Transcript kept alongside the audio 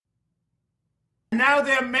Now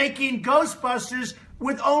they're making Ghostbusters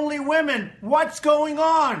with only women. What's going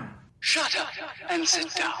on? Shut up and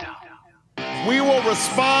sit down. We will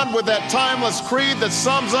respond with that timeless creed that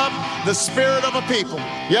sums up the spirit of a people.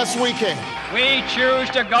 Yes, we can. We choose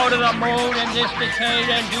to go to the moon in this decade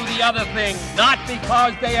and do the other thing, not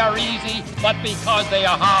because they are easy, but because they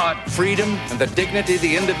are hard. Freedom and the dignity of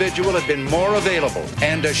the individual have been more available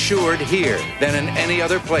and assured here than in any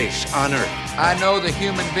other place on Earth. I know the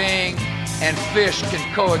human being and fish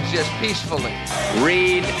can coexist peacefully.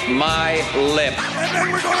 Read my lips. And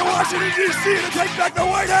then we're going to Washington, D.C. to take back the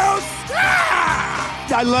White House. Ah!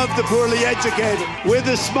 I love the poorly educated. We're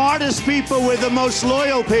the smartest people. We're the most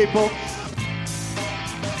loyal people.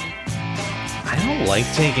 I don't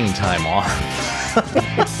like taking time off.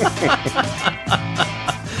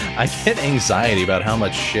 I get anxiety about how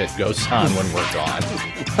much shit goes on when we're gone.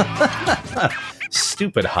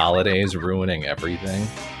 Stupid holidays ruining everything.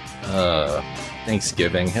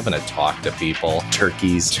 Thanksgiving, having to talk to people.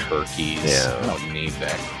 Turkeys. Yeah. I don't need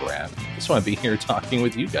that crap. Just want to be here talking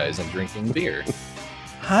with you guys and drinking beer.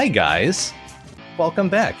 Hi, guys. Welcome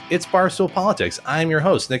back. It's Barstool Politics. I'm your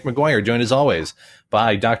host, Nick McGuire, joined as always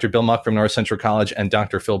by Dr. Bill Muck from North Central College and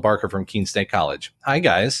Dr. Phil Barker from Keene State College. Hi,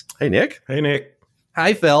 guys. Hey, Nick. Hey, Nick.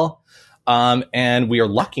 Hi, Phil. And we are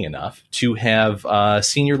lucky enough to have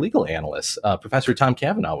senior legal analyst, Professor Tom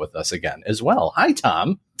Cavenagh, with us again as well. Hi,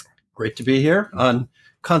 Tom. Great to be here on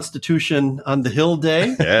Constitution on the Hill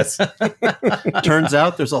Day. Yes. Turns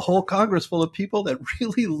out there's a whole Congress full of people that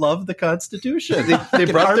really love the Constitution. They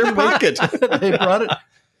brought their pocket. They brought it.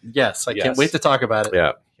 Yes, I can't wait to talk about it.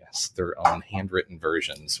 Yeah. Yes, their own handwritten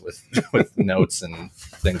versions with notes and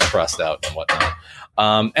things crossed out and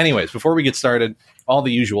whatnot. Anyways, before we get started, all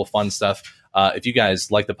the usual fun stuff. If you guys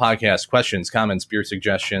like the podcast, questions, comments, beer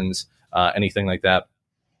suggestions, anything like that,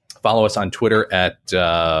 follow us on Twitter at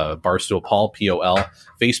Barstool Paul, P-O-L,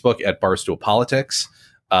 Facebook at Barstool Politics.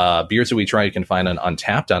 Beers that we try you can find on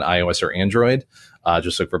Untapped on iOS or Android.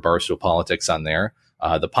 Just look for Barstool Politics on there.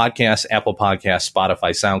 The podcast, Apple Podcasts,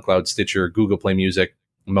 Spotify, SoundCloud, Stitcher, Google Play Music,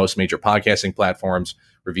 most major podcasting platforms.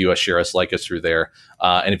 Review us, share us, like us through there.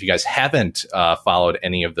 And if you guys haven't followed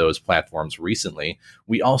any of those platforms recently,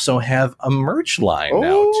 we also have a merch line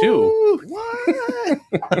now too. What?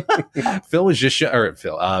 Bill was just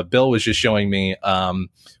showing me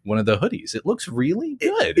one of the hoodies. It looks really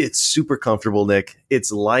good. It's super comfortable, Nick.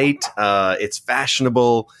 It's light. It's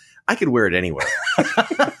fashionable. I could wear it anywhere.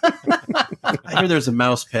 I hear there's a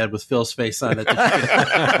mouse pad with Phil's face on it that you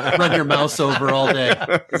can run your mouse over all day.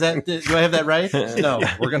 Do I have that right? No.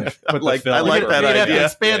 We're going to put I like that idea. Have to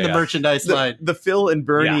expand the merchandise line. The Phil and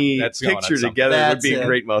Bernie picture together would be a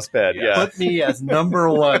great mouse pad. Yeah. Put me as number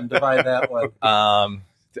one to buy that one.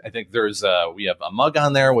 I think there's we have a mug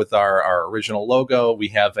on there with our original logo. We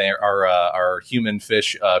have our human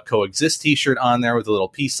fish coexist T-shirt on there with a little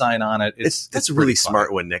peace sign on it. That's a really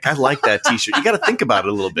smart one, Nick. I like that T-shirt. You got to think about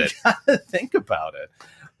it a little bit. Think about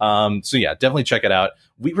it. So yeah, definitely check it out.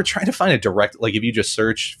 We were trying to find a direct, like if you just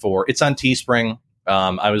search for, it's on Teespring.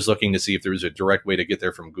 I was looking to see if there was a direct way to get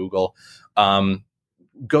there from Google.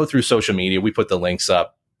 Go through social media. We put the links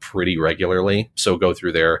up pretty regularly, so go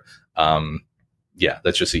through there. Yeah,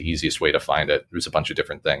 that's just the easiest way to find it. There's a bunch of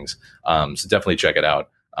different things. So definitely check it out.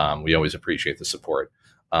 We always appreciate the support.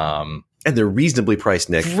 And they're reasonably priced,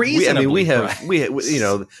 Nick. We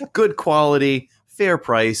have good quality, fair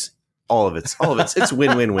price, all of it. It's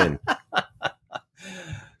win-win-win.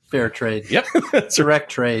 Fair trade. Yep.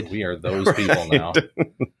 Direct trade. We are those people now.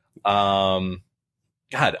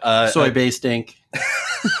 Soy-based ink.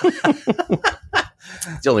 It's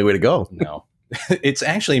the only way to go. No. It's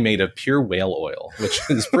actually made of pure whale oil, which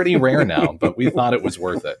is pretty rare now, but we thought it was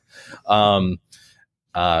worth it.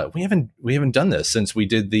 We haven't done this since we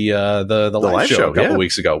did the live show a couple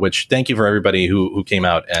weeks ago, which thank you for everybody who came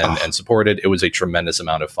out and supported. It was a tremendous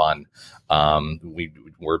amount of fun.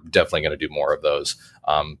 We're definitely going to do more of those.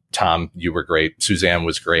 Tom, you were great. Suzanne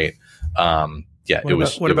was great. It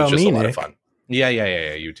was just a lot of fun. Yeah,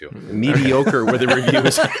 you too. Mediocre were the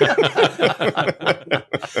reviews.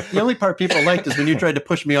 The only part people liked is when you tried to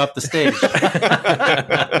push me off the stage.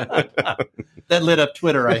 That lit up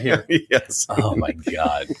Twitter, I hear. Yes. Oh, my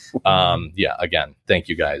God. Again, thank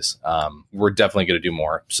you guys. We're definitely going to do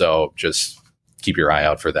more, so just keep your eye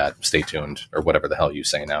out for that. Stay tuned, or whatever the hell you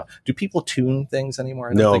say now. Do people tune things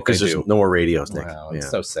anymore? No, because there's no more radios, Nick. Wow, it's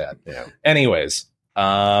so sad. Yeah. Anyways,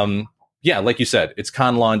 like you said, it's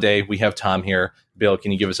Con Law Day. We have Tom here. Bill,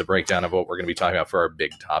 can you give us a breakdown of what we're going to be talking about for our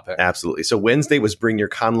big topic? Absolutely. So Wednesday was Bring Your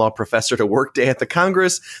Con Law Professor to Work Day at the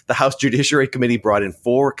Congress. The House Judiciary Committee brought in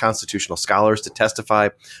 4 constitutional scholars to testify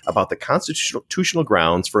about the constitutional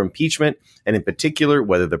grounds for impeachment, and in particular,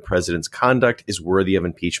 whether the president's conduct is worthy of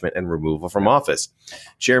impeachment and removal from office.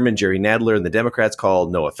 Chairman Jerry Nadler and the Democrats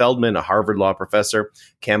called Noah Feldman, a Harvard law professor,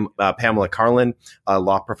 Pamela Karlan, a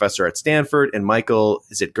law professor at Stanford, and Michael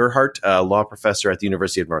Gerhardt, a law professor at the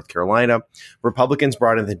University of North Carolina. Republicans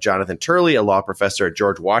brought in Jonathan Turley, a law professor at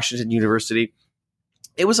George Washington University.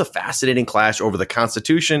 It was a fascinating clash over the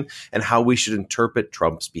Constitution and how we should interpret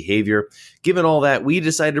Trump's behavior. Given all that, we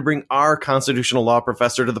decided to bring our constitutional law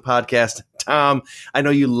professor to the podcast. Tom, I know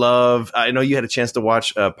you had a chance to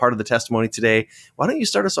watch part of the testimony today. Why don't you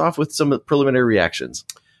start us off with some preliminary reactions?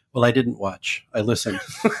 Well, I didn't watch. I listened.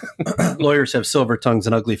 Lawyers have silver tongues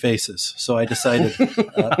and ugly faces, so I decided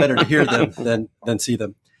better to hear them than see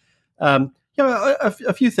them.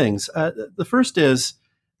 A few things. The first is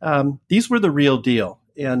these were the real deal,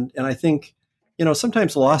 and I think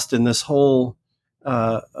sometimes lost in this whole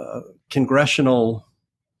congressional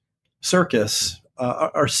circus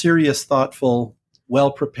are serious, thoughtful,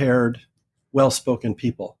 well-prepared, well-spoken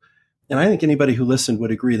people, and I think anybody who listened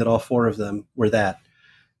would agree that all 4 of them were that.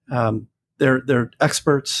 They're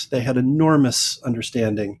experts. They had enormous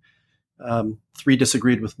understanding. 3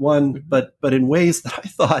 disagreed with 1, but in ways that I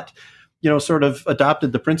thought, sort of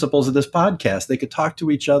adopted the principles of this podcast. They could talk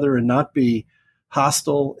to each other and not be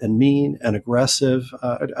hostile and mean and aggressive.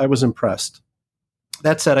 I was impressed.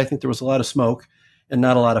 That said, I think there was a lot of smoke and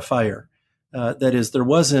not a lot of fire. That is, there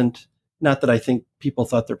wasn't, not that I think people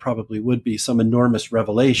thought there probably would be, some enormous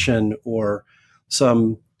revelation or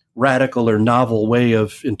some radical or novel way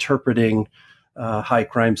of interpreting high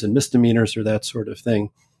crimes and misdemeanors or that sort of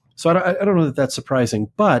thing. So I don't know that that's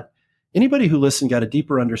surprising, but anybody who listened got a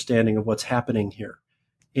deeper understanding of what's happening here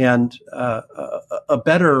and a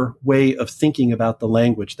better way of thinking about the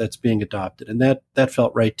language that's being adopted. And that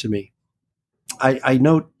felt right to me. I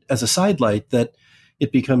note as a sidelight that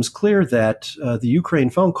it becomes clear that the Ukraine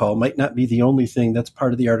phone call might not be the only thing that's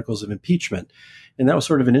part of the articles of impeachment. And that was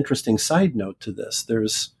sort of an interesting side note to this.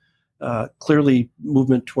 There's clearly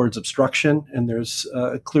movement towards obstruction, and there's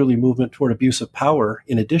clearly movement toward abuse of power,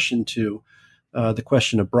 in addition to the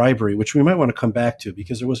question of bribery, which we might want to come back to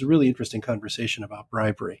because there was a really interesting conversation about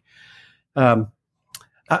bribery. Let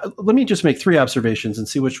me just make 3 observations and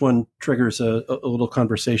see which one triggers a little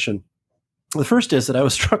conversation. The first is that I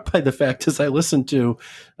was struck by the fact as I listened to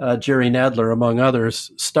Jerry Nadler, among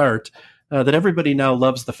others, start that everybody now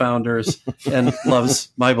loves the founders and loves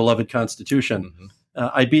my beloved Constitution. Mm-hmm.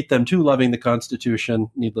 I beat them to loving the Constitution,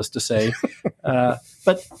 needless to say.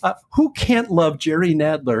 But who can't love Jerry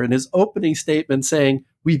Nadler in his opening statement saying,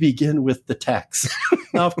 "We begin with the text"?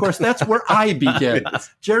 Now, of course, that's where I begin. Yes.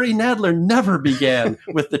 Jerry Nadler never began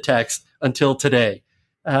with the text until today.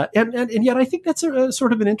 And yet I think that's a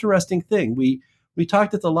sort of an interesting thing. We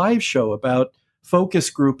talked at the live show about focus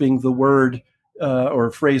grouping the word or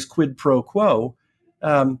phrase quid pro quo.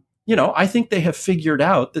 I think they have figured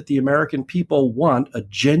out that the American people want a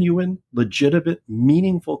genuine, legitimate,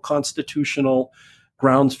 meaningful constitutional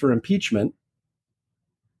grounds for impeachment.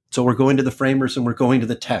 So we're going to the framers and we're going to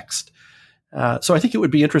the text. So I think it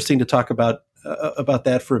would be interesting to talk about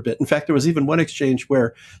that for a bit. In fact, there was even one exchange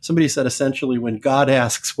where somebody said essentially, when God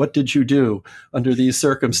asks, "What did you do under these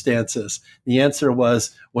circumstances?" the answer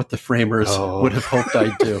was what the framers would have hoped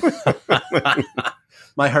I'd do.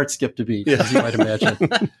 My heart skipped a beat, as you might imagine.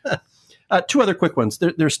 2 other quick ones.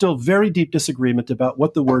 There's still very deep disagreement about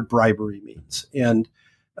what the word bribery means. And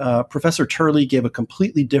Professor Turley gave a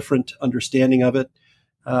completely different understanding of it.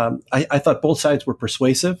 I thought both sides were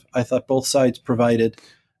persuasive. I thought both sides provided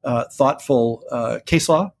thoughtful case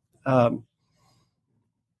law. I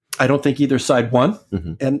don't think either side won.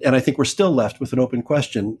 Mm-hmm. And I think we're still left with an open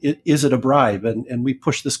question. Is it a bribe? And we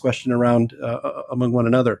push this question around among one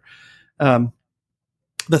another.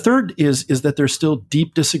 The third is that there's still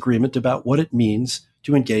deep disagreement about what it means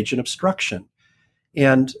to engage in obstruction.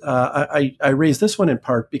 And I raise this one in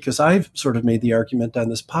part because I've sort of made the argument on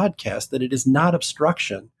this podcast that it is not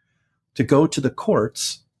obstruction to go to the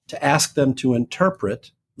courts to ask them to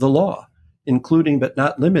interpret the law, including but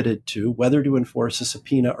not limited to whether to enforce a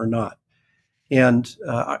subpoena or not. And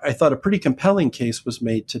I thought a pretty compelling case was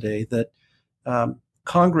made today that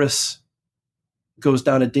Congress goes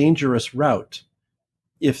down a dangerous route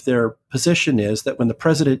if their position is that when the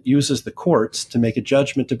president uses the courts to make a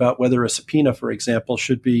judgment about whether a subpoena, for example,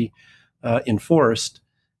 should be enforced,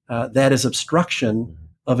 that is obstruction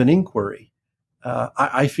of an inquiry.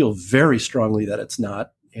 I feel very strongly that it's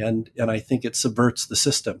not, and I think it subverts the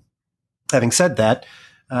system. Having said that,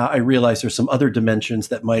 I realize there's some other dimensions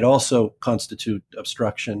that might also constitute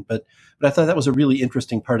obstruction, but I thought that was a really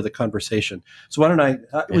interesting part of the conversation. So why don't I?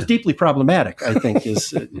 It was deeply problematic, I think,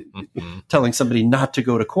 is telling somebody not to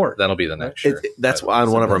go to court. That'll be the next shirt. That's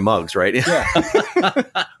on one of our mugs, right?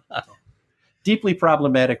 Yeah. Deeply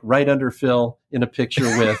problematic, right under Phil in a picture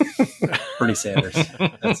with Bernie Sanders.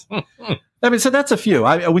 So that's a few.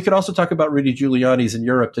 We could also talk about Rudy Giuliani's in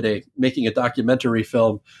Europe today, making a documentary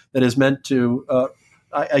film that is meant to,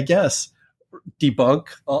 I guess, debunk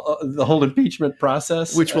the whole impeachment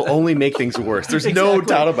process, which will only make things worse. There's no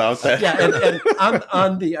doubt about that. Yeah, and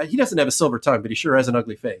on the he doesn't have a silver tongue, but he sure has an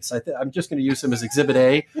ugly face. I'm just going to use him as Exhibit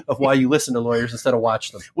A of why you listen to lawyers instead of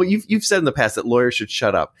watch them. Well, you've said in the past that lawyers should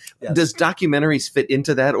shut up. Yes. Does documentaries fit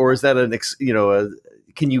into that, or is that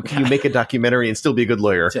can you make a documentary and still be a good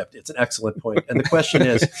lawyer? It's an excellent point. And the question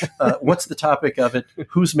is, what's the topic of it?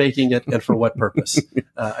 Who's making it, and for what purpose?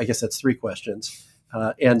 I guess that's three questions.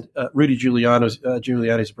 And Rudy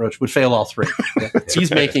Giuliani's approach would fail all three. He's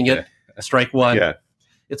making it, strike one. Yeah.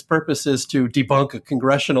 Its purpose is to debunk a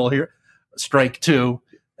congressional strike two.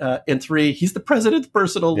 And three, he's the president's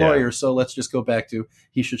personal lawyer. So let's just go back to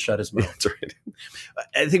he should shut his mouth. That's right.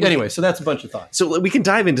 I think anyway, so that's a bunch of thoughts. So we can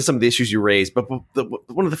dive into some of the issues you raised. But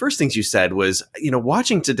one of the first things you said was,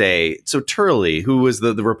 watching today, so Turley, who was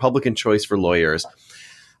the Republican choice for lawyers,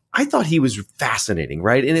 I thought he was fascinating,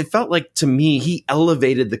 right? And it felt like, to me, he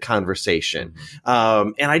elevated the conversation.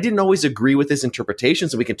 And I didn't always agree with his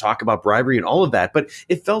interpretations, and we can talk about bribery and all of that. But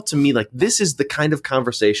it felt to me like this is the kind of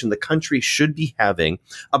conversation the country should be having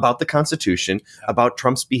about the Constitution, about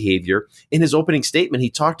Trump's behavior. In his opening statement, he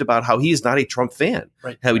talked about how he is not a Trump fan,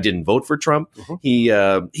 how he didn't vote for Trump. He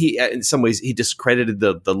in some ways, he discredited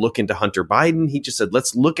the look into Hunter Biden. He just said,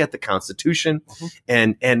 let's look at the Constitution.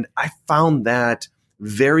 And I found that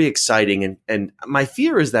very exciting. And my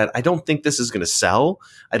fear is that I don't think this is going to sell.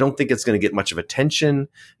 I don't think it's going to get much of attention.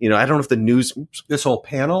 I don't know if the news, this whole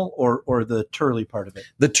panel or the Turley part of it.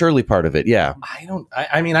 The Turley part of it. Yeah.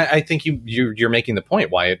 I think you're making the point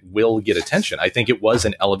why it will get attention. I think it was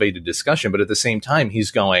an elevated discussion, but at the same time, he's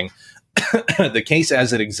going, the case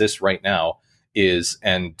as it exists right now is,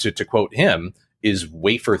 and to quote him, is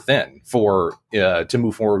wafer thin for to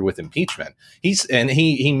move forward with impeachment.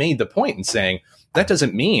 He made the point in saying, that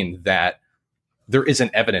doesn't mean that there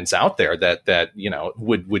isn't evidence out there that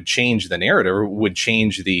would change the narrative or would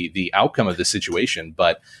change the outcome of the situation.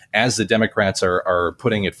 But as the Democrats are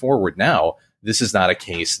putting it forward now, this is not a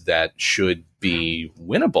case that should be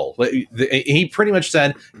winnable. He pretty much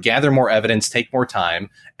said, gather more evidence, take more time,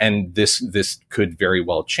 and this could very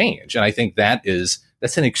well change. And I think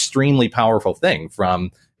that's an extremely powerful thing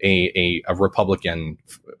from a Republican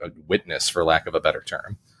witness, for lack of a better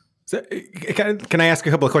term. So, can I ask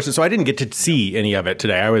a couple of questions? So I didn't get to see any of it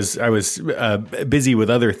today. I was busy with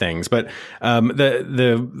other things, but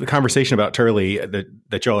the conversation about Turley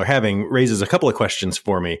that y'all are having raises a couple of questions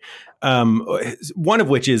for me. One of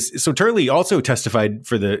which is, so Turley also testified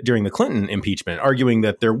during the Clinton impeachment, arguing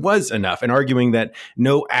that there was enough, and arguing that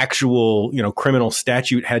no actual criminal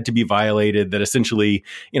statute had to be violated, that essentially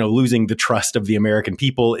losing the trust of the American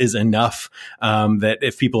people is enough, that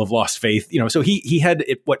if people have lost faith, so he had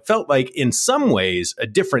what felt like in some ways a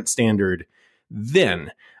different standard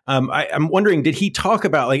then. I'm wondering, did he talk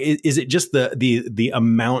about, is it just the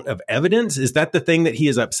amount of evidence? Is that the thing that he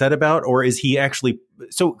is upset about? Or is he actually,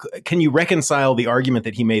 so can you reconcile the argument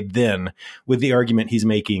that he made then with the argument he's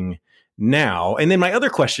making now? And then my other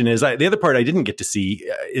question is, the other part I didn't get to see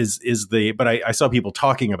but I saw people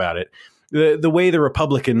talking about it. The way the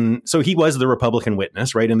Republican, so he was the Republican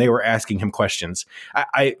witness, right? And they were asking him questions.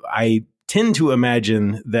 I tend to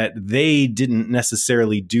imagine that they didn't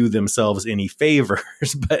necessarily do themselves any favors,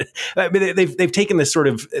 but they've taken this sort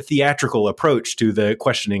of theatrical approach to the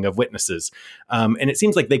questioning of witnesses. And it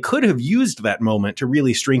seems like they could have used that moment to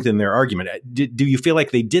really strengthen their argument. Do you feel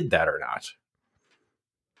like they did that or not?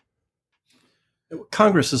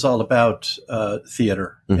 Congress is all about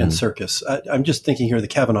theater and circus. I'm just thinking here, the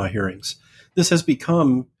Cavenagh hearings. This has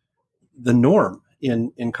become the norm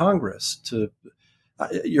in Congress to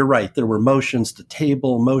you're right. There were motions to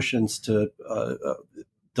table, motions to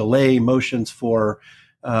delay, motions for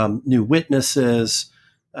new witnesses.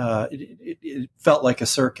 It felt like a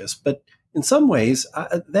circus. But in some ways,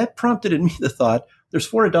 that prompted in me the thought, there's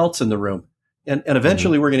 4 adults in the room, and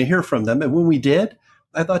eventually we're going to hear from them. And when we did,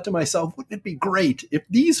 I thought to myself, wouldn't it be great if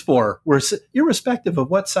these 4 were, irrespective of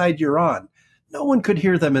what side you're on, no one could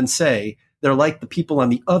hear them and say they're like the people on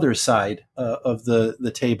the other side of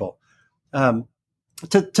the table.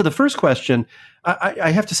 To the first question, I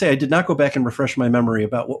have to say I did not go back and refresh my memory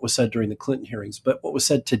about what was said during the Clinton hearings, but what was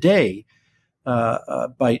said today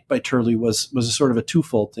by Turley was a sort of a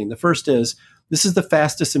twofold thing. The first is, this is the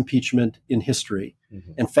fastest impeachment in history,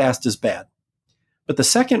 and fast is bad. But the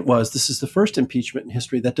second was, this is the first impeachment in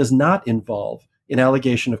history that does not involve an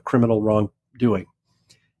allegation of criminal wrongdoing.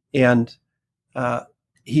 And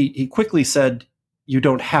he quickly said, you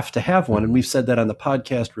don't have to have one. And we've said that on the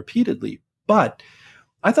podcast repeatedly. But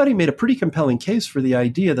I thought he made a pretty compelling case for the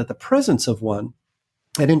idea that the presence of one,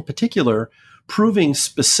 and in particular, proving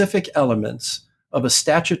specific elements of a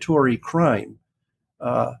statutory crime,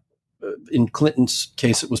 in Clinton's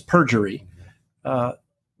case, it was perjury,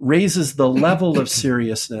 raises the level of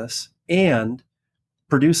seriousness and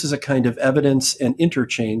produces a kind of evidence and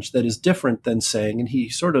interchange that is different than saying, and he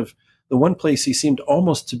sort of, the one place he seemed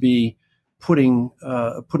almost to be putting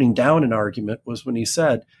down an argument was when he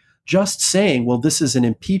said, just saying, well, this is an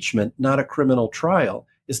impeachment, not a criminal trial,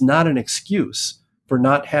 is not an excuse for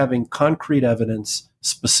not having concrete evidence,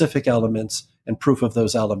 specific elements, and proof of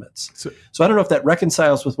those elements. So I don't know if that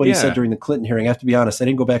reconciles with what he said during the Clinton hearing. I have to be honest, I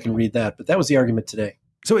didn't go back and read that, but that was the argument today.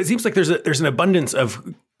 So it seems like there's an abundance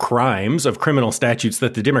of crimes, of criminal statutes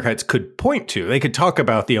that the Democrats could point to. They could talk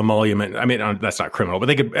about the emolument. I mean, that's not criminal, but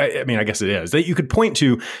they could, I mean, I guess it is. That you could point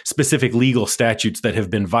to specific legal statutes that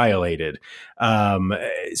have been violated.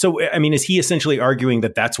 So, I mean, is he essentially arguing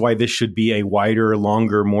that that's why this should be a wider,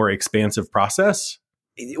 longer, more expansive process?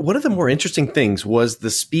 One of the more interesting things was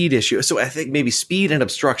the speed issue. So I think maybe speed and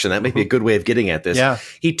obstruction, that might be a good way of getting at this. Yeah.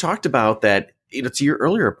 He talked about that, to your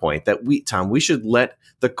earlier point, that we should let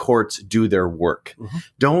the courts do their work.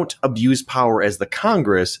 Don't abuse power as the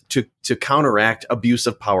Congress to counteract abuse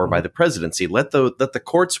of power by the presidency. Let the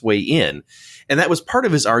courts weigh in. And that was part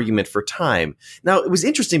of his argument for time. Now, it was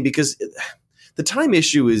interesting because the time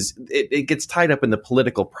issue is it gets tied up in the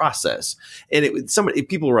political process. And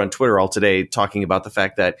people were on Twitter all today talking about the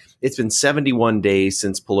fact that it's been 71 days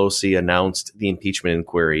since Pelosi announced the impeachment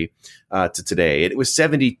inquiry to today. It was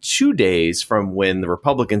 72 days from when the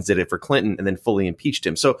Republicans did it for Clinton and then fully impeached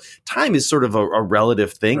him. So time is sort of a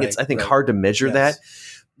relative thing. Right, it's, I think, hard to measure that.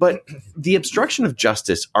 But the obstruction of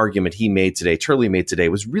justice argument Turley made today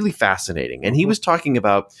was really fascinating. And he was talking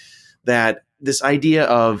about that this idea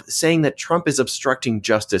of saying that Trump is obstructing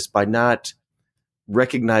justice by not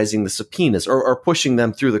recognizing the subpoenas or pushing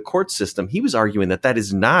them through the court system. He was arguing that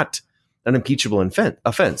is not an impeachable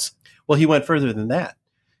offense. Well, he went further than that.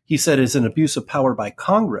 He said it's an abuse of power by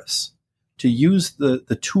Congress to use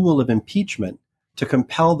the tool of impeachment to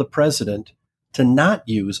compel the president to not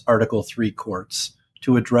use Article III courts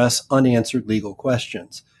to address unanswered legal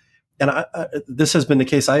questions. And this has been the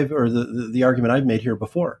case the argument I've made here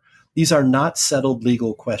before. These are not settled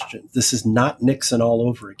legal questions. This is not Nixon all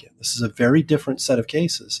over again. This is a very different set of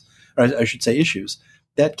cases, or I should say issues.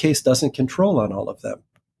 That case doesn't control on all of them.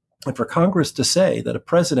 And for Congress to say that a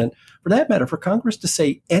president, for that matter, for Congress to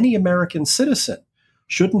say any American citizen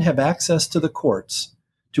shouldn't have access to the courts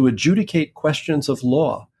to adjudicate questions of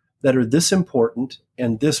law that are this important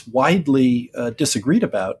and this widely disagreed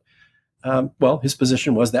about, well, his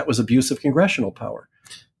position was that was abuse of congressional power.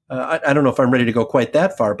 I don't know if I'm ready to go quite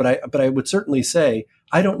that far, but I would certainly say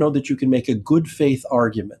I don't know that you can make a good faith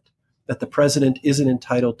argument that the president isn't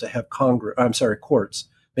entitled to have courts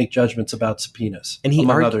make judgments about subpoenas,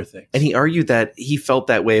 among other things. And he argued that he felt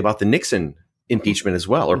that way about the Nixon impeachment as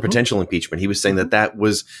well, or potential impeachment. He was saying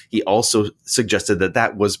he also suggested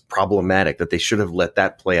that was problematic, that they should have let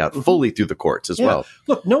that play out fully through the courts as well.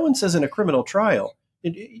 Look, no one says in a criminal trial,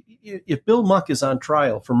 if Bill Muck is on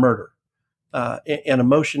trial for murder, and a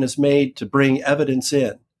motion is made to bring evidence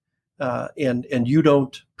in, and you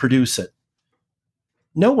don't produce it,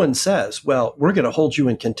 no one says, well, we're going to hold you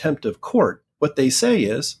in contempt of court. What they say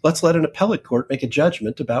is, let's let an appellate court make a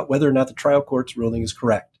judgment about whether or not the trial court's ruling is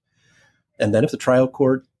correct. And then if the trial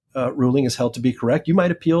court ruling is held to be correct, you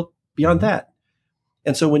might appeal beyond that.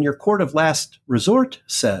 And so when your court of last resort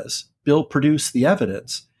says, Bill, produce the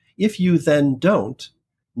evidence, if you then don't,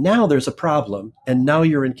 now there's a problem, and now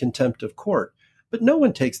you're in contempt of court. But no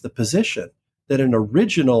one takes the position that an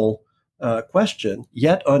original question,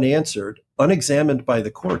 yet unanswered, unexamined by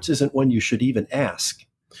the courts, isn't one you should even ask.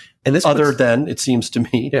 And this than, it seems to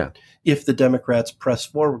me, if the Democrats press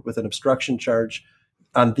forward with an obstruction charge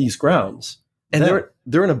on these grounds. And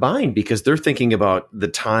they're in a bind because they're thinking about the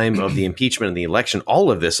time of the impeachment and the election,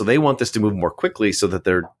 all of this. So they want this to move more quickly so that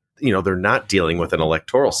they're not dealing with an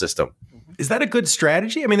electoral system. Is that a good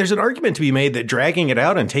strategy? I mean, there's an argument to be made that dragging it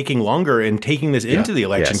out and taking longer and taking this into the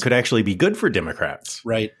election could actually be good for Democrats.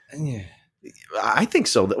 Right. Yeah. I think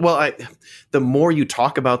so. Well, the more you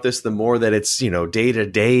talk about this, the more that it's, day to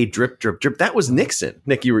day, drip, drip, drip. That was Nixon.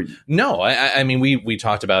 Nick, you were. No, I mean, we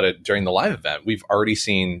talked about it during the live event. We've already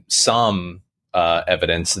seen some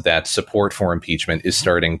evidence that support for impeachment is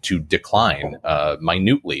starting to decline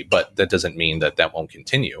minutely, but that doesn't mean that won't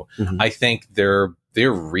continue. I think they're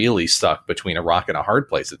really stuck between a rock and a hard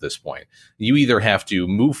place at this point. You either have to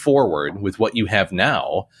move forward with what you have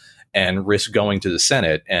now and risk going to the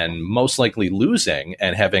Senate and most likely losing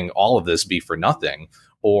and having all of this be for nothing,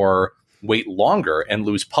 or wait longer and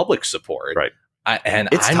lose public support. Right. I'm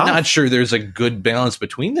not sure there's a good balance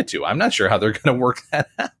between the two. I'm not sure how they're going to work that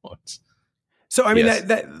out. So, I mean, Yes.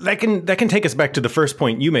 that can take us back to the first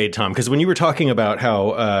point you made, Tom, because when you were talking about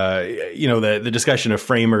how, the discussion of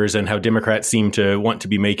framers and how Democrats seem to want to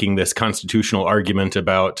be making this constitutional argument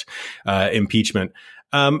about impeachment,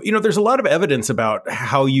 there's a lot of evidence about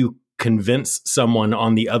how you convince someone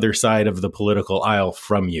on the other side of the political aisle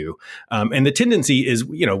from you. And the tendency is,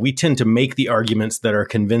 we tend to make the arguments that are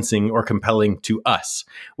convincing or compelling to us,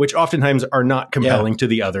 which oftentimes are not compelling to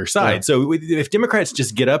the other side. Yeah. So if Democrats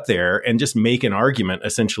just get up there and just make an argument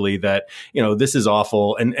essentially that, this is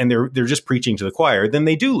awful and they're just preaching to the choir, then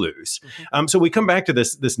they do lose. Mm-hmm. So we come back to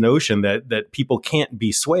this notion that people can't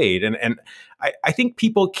be swayed. And I think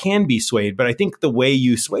people can be swayed, but I think the way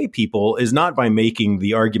you sway people is not by making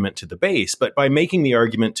the argument to the base, but by making the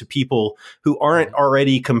argument to people who aren't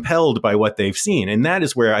already compelled by what they've seen. And that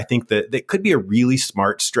is where I think that could be a really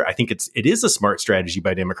smart I think it is a smart strategy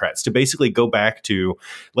by Democrats to basically go back to,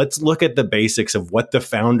 let's look at the basics of what the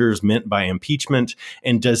founders meant by impeachment.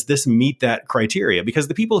 And does this meet that criteria? Because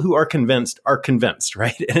the people who are convinced,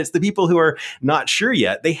 right? And it's the people who are not sure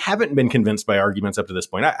yet. They haven't been convinced by arguments up to this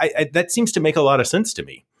point. That seems to make a lot of sense to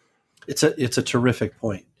me. It's a terrific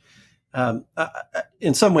point.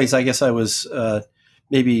 In some ways, I guess I was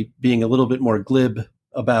maybe being a little bit more glib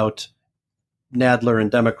about Nadler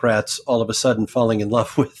and Democrats all of a sudden falling in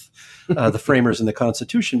love with the framers and the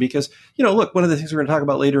Constitution, because, look, one of the things we're going to talk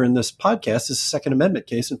about later in this podcast is a Second Amendment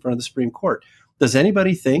case in front of the Supreme Court. Does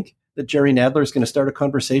anybody think that Jerry Nadler is going to start a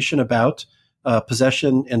conversation about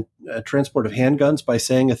possession and transport of handguns by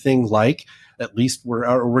saying a thing like, at least we're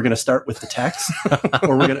going to start with the text,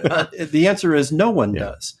 or we're going to? The answer is no one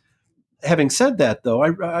does. Having said that, though,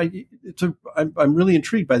 I'm really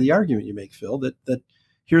intrigued by the argument you make, Phil. That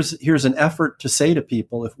here's an effort to say to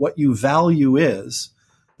people, if what you value is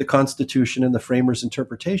the Constitution and the framers'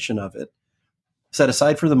 interpretation of it, set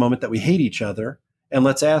aside for the moment that we hate each other, and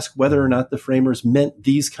let's ask whether or not the framers meant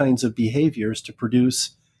these kinds of behaviors to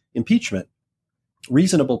produce impeachment.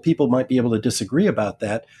 Reasonable people might be able to disagree about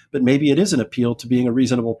that, but maybe it is an appeal to being a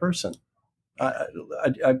reasonable person.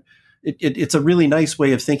 It's a really nice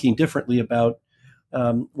way of thinking differently about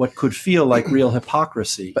what could feel like real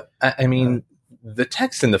hypocrisy. But I mean, the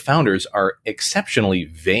text and the founders are exceptionally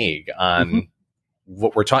vague on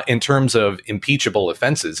what we're talking in terms of impeachable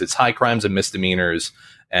offenses. It's high crimes and misdemeanors,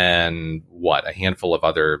 and a handful of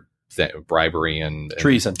other bribery and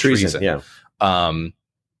treason. Yeah.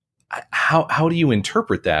 How do you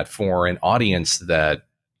interpret that for an audience that,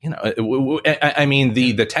 I mean,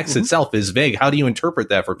 the text itself is vague. How do you interpret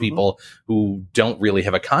that for people who don't really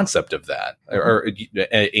have a concept of that, or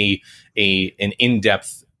an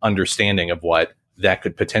in-depth understanding of what that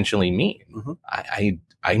could potentially mean?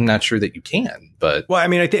 I'm not sure that you can, but I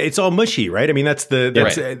mean, it's all mushy, right? I mean, that's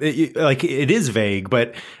right. Like it is vague,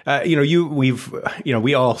 but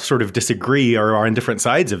we all sort of disagree or are on different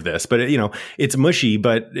sides of this, but it's mushy.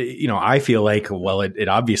 But I feel like, it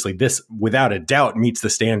obviously this without a doubt meets the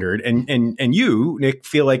standard, and you, Nick,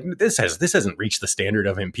 feel like this hasn't reached the standard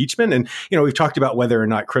of impeachment, and we've talked about whether or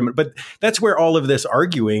not criminal, but that's where all of this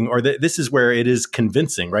arguing, or this is where it is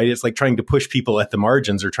convincing, right? It's like trying to push people at the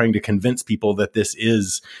margins or trying to convince people that this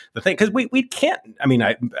is the thing, because we can't. I mean,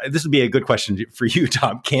 this would be a good question for you,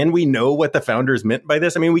 Tom. Can we know what the founders meant by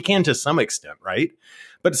this? I mean, we can to some extent, right?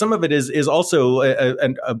 But some of it is also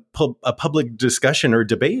a public discussion or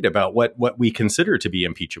debate about what we consider to be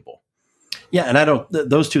impeachable. Yeah, and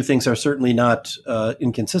those two things are certainly not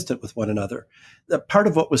inconsistent with one another. Part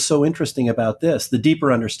of what was so interesting about this, the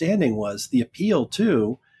deeper understanding, was the appeal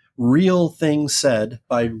to real things said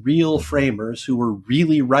by real framers who were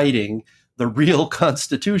really writing the real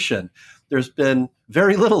Constitution. There's been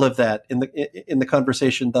very little of that in the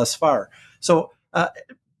conversation thus far. So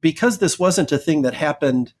because this wasn't a thing that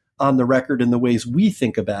happened on the record in the ways we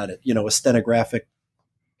think about it, a stenographic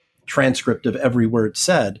transcript of every word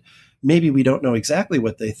said, maybe we don't know exactly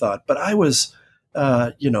what they thought. But I was,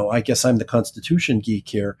 I guess I'm the Constitution geek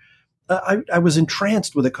here. I was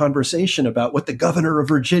entranced with a conversation about what the governor of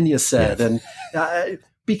Virginia said, and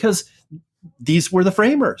because these were the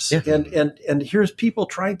framers, and here's people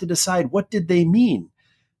trying to decide what did they mean.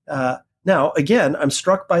 Now, again, I'm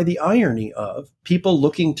struck by the irony of people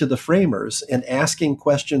looking to the framers and asking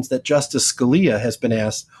questions that Justice Scalia has been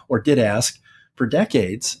asked or did ask for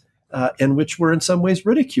decades, and which were in some ways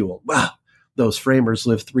ridiculed. Wow, those framers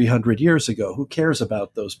lived 300 years ago. Who cares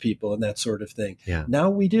about those people and that sort of thing? Yeah. Now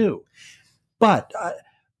we do. But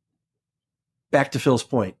back to Phil's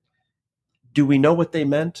point, do we know what they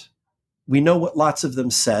meant? We know what lots of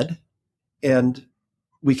them said, and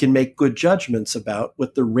we can make good judgments about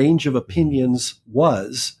what the range of opinions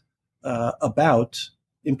was about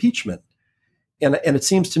impeachment. And it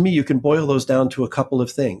seems to me you can boil those down to a couple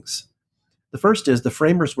of things. The first is the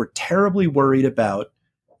framers were terribly worried about,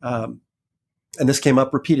 and this came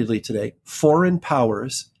up repeatedly today, foreign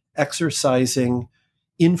powers exercising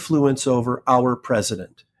influence over our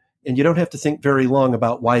president. And you don't have to think very long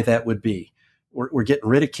about why that would be. We're getting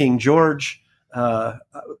rid of King George,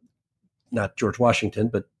 not George Washington,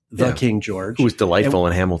 but the King George. Who was delightful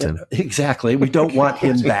in Hamilton. Exactly. We don't want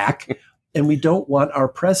him back. And we don't want our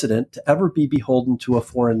president to ever be beholden to a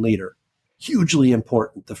foreign leader. Hugely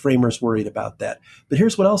important. The framers worried about that. But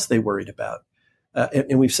here's what else they worried about.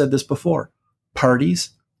 And we've said this before.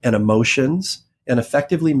 Parties and emotions and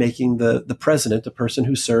effectively making the president a person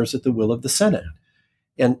who serves at the will of the Senate.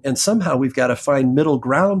 And somehow we've got to find middle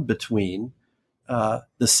ground between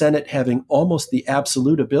the Senate having almost the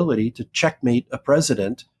absolute ability to checkmate a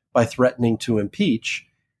president by threatening to impeach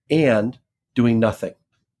and doing nothing.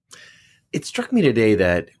 It struck me today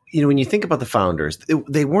that, when you think about the founders,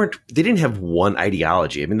 they didn't have one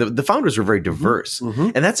ideology. I mean, the founders were very diverse,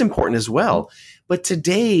 and that's important as well. But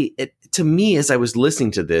today, to me, as I was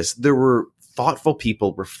listening to this, there were thoughtful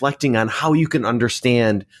people reflecting on how you can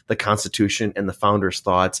understand the Constitution and the founders'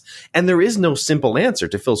 thoughts. And there is no simple answer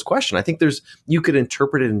to Phil's question. I think you could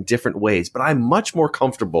interpret it in different ways, but I'm much more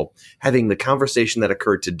comfortable having the conversation that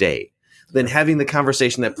occurred today than having the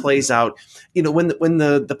conversation that plays out. When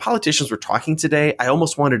the politicians were talking today, I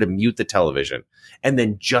almost wanted to mute the television and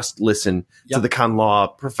then just listen to the con law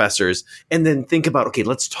professors and then think about, okay,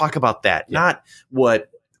 let's talk about that, not what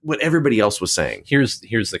everybody else was saying. Here's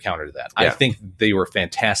the counter to that. I think they were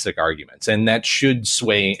fantastic arguments, and that should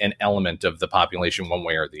sway an element of the population one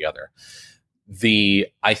way or the other.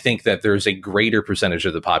 I think that there's a greater percentage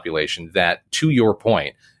of the population that, to your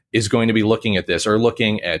point, is going to be looking at this or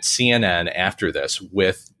looking at CNN after this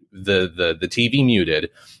with the TV muted,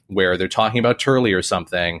 where they're talking about Turley or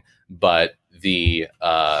something, but the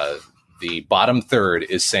bottom third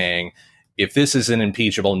is saying, if this isn't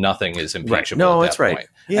impeachable, nothing is impeachable. Right. No, that's right.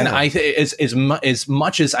 Yeah. And as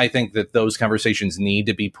much as I think that those conversations need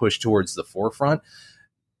to be pushed towards the forefront,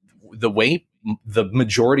 the way the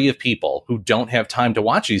majority of people who don't have time to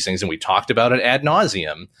watch these things, and we talked about it ad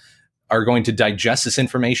nauseum, are going to digest this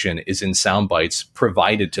information is in sound bites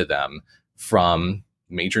provided to them from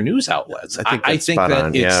major news outlets. I think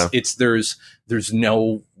that there's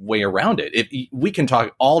no way around it. We can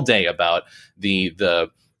talk all day about the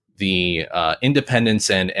independents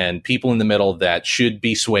and people in the middle that should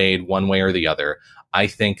be swayed one way or the other. I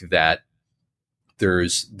think that they're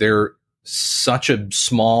such a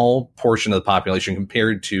small portion of the population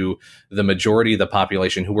compared to the majority of the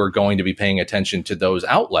population who are going to be paying attention to those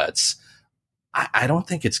outlets. I don't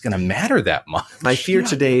think it's going to matter that much. My fear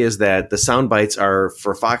today is that the sound bites are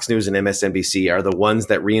for Fox News and MSNBC are the ones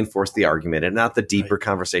that reinforce the argument and not the deeper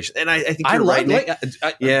conversation. And I think you're right, Nick.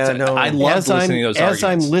 I love listening to those arguments. As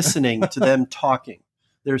I'm listening to them talking,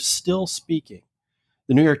 they're still speaking.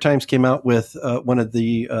 The New York Times came out with one of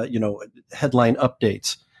the headline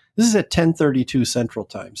updates. This is at 10:32 Central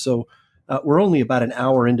Time. So we're only about an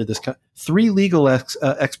hour into this. 3 legal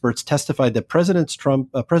experts testified that President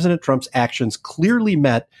Trump's actions clearly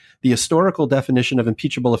met the historical definition of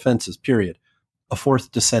impeachable offenses, period. A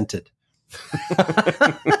fourth dissented.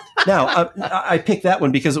 Now, I picked that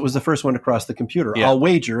one because it was the first one to cross the computer. Yeah. I'll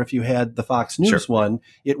wager if you had the Fox News one,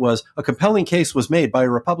 it was a compelling case was made by a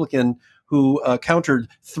Republican who countered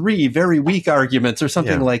 3 very weak arguments or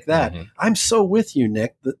something like that. Mm-hmm. I'm so with you,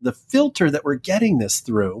 Nick. The filter that we're getting this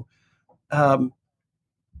through, I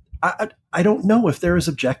don't know if there is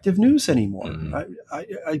objective news anymore.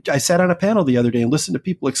 Mm-hmm. I sat on a panel the other day and listened to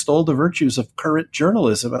people extol the virtues of current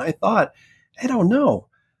journalism, and I thought, I don't know.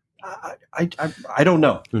 I don't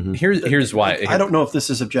know. Mm-hmm. Here's why. I don't know if this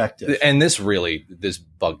is objective. And this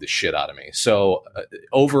bugged the shit out of me. So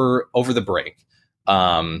over the break,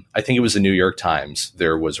 I think it was the New York Times.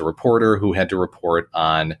 There was a reporter who had to report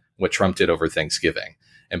on what Trump did over Thanksgiving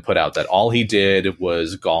and put out that all he did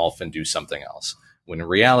was golf and do something else. When in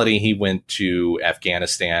reality, he went to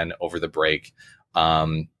Afghanistan over the break.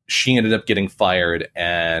 she ended up getting fired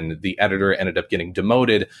and the editor ended up getting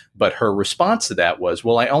demoted. But her response to that was,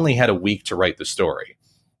 well, I only had a week to write the story,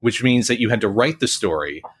 which means that you had to write the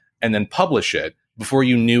story and then publish it before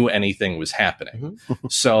you knew anything was happening. Mm-hmm.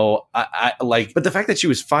 So I like, but the fact that she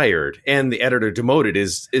was fired and the editor demoted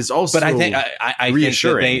is also. But I think I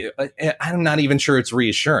reassuring. Think I'm not even sure it's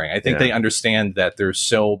reassuring. I think they understand that there's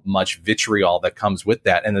so much vitriol that comes with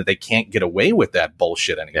that, and that they can't get away with that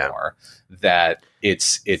bullshit anymore. Yeah. That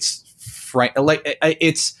it's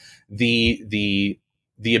the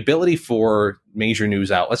ability for major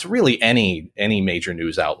news outlets, really any major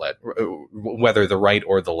news outlet, whether the right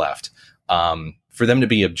or the left, for them to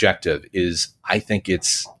be objective is, I think I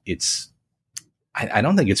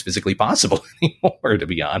don't think it's physically possible anymore, to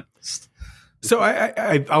be honest. So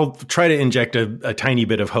I'll try to inject a tiny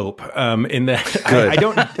bit of hope in that.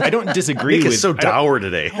 I don't disagree. Nick with is so dour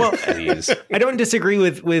today. Well, I don't disagree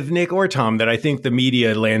with Nick or Tom that I think the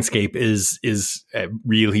media landscape is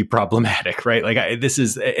really problematic, right? Like this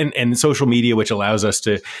is and social media, which allows us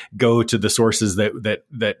to go to the sources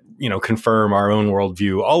that confirm our own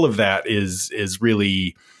worldview. All of that is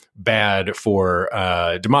really bad for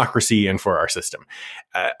democracy and for our system.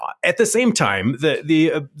 At the same time,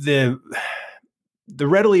 the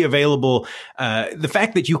readily available, the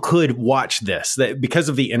fact that you could watch this, that because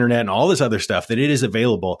of the internet and all this other stuff, that it is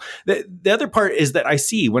available. The other part is that I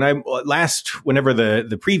see whenever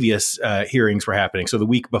the previous hearings were happening, so the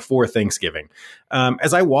week before Thanksgiving,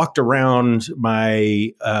 as I walked around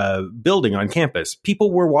my building on campus,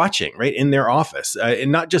 people were watching right in their office, and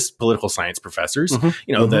not just political science professors,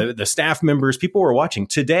 mm-hmm. the staff members, people were watching.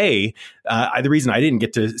 Today, the reason I didn't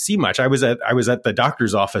get to see much, I was at the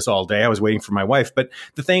doctor's office all day. I was waiting for my wife. But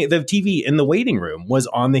the TV in the waiting room was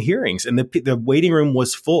on the hearings, and the waiting room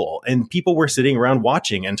was full, and people were sitting around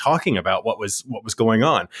watching and talking about what was going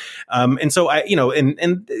on. And so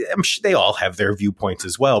and I'm sure they all have their viewpoints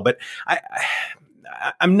as well. But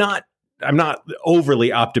I'm not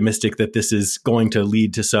overly optimistic that this is going to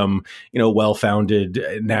lead to some, well-founded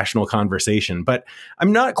national conversation, but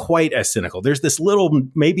I'm not quite as cynical. There's this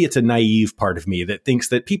maybe it's a naive part of me that thinks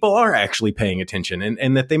that people are actually paying attention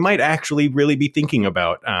and that they might actually really be thinking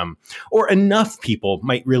about, or enough people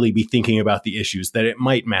might really be thinking about the issues that it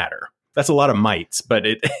might matter. That's a lot of mites, but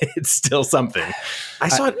it's still something. I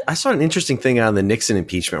saw an interesting thing on the Nixon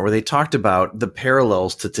impeachment where they talked about the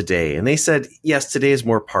parallels to today. And they said, yes, today is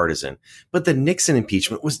more partisan, but the Nixon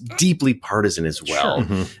impeachment was deeply partisan as well. Sure.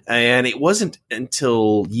 Mm-hmm. And it wasn't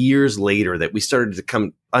until years later that we started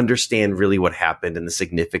to understand really what happened and the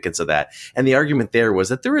significance of that. And the argument there was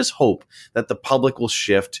that there is hope that the public will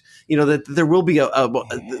shift, that there will be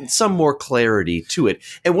some more clarity to it.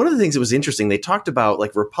 And one of the things that was interesting, they talked about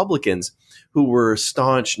like Republicans who were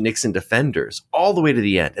staunch Nixon defenders all the way to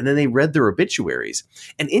the end. And then they read their obituaries.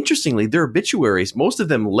 And interestingly, their obituaries, most of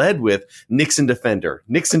them led with Nixon defender.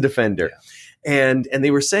 Yeah. And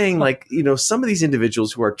they were saying some of these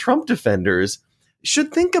individuals who are Trump defenders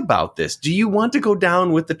should think about this. Do you want to go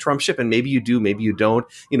down with the Trump ship? And maybe you do, maybe you don't.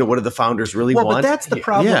 What do the founders really want? But that's the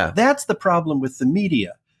problem. Yeah. That's the problem with the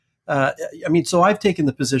media. So I've taken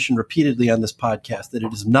the position repeatedly on this podcast that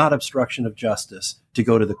it is not obstruction of justice to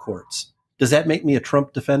go to the courts. Does that make me a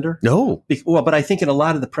Trump defender? No. But I think in a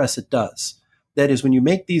lot of the press it does. That is, when you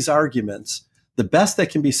make these arguments, the best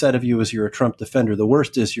that can be said of you is you're a Trump defender. The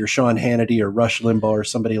worst is you're Sean Hannity or Rush Limbaugh or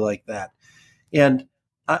somebody like that. And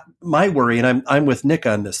my worry, and I'm with Nick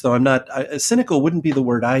on this, though I'm not cynical. Wouldn't be the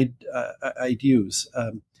word I'd use.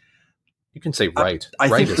 You can say right. I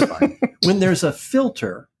right think is fine. When there's a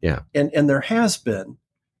filter, and there has been,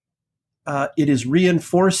 it is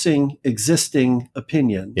reinforcing existing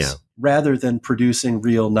opinions rather than producing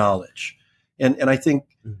real knowledge. And I think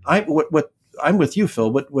what I'm with you, Phil.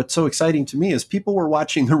 What's so exciting to me is people were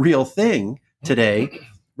watching the real thing today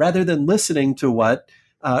rather than listening to what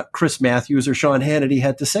Chris Matthews or Sean Hannity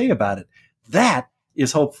had to say about it. That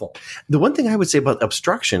is hopeful. The one thing I would say about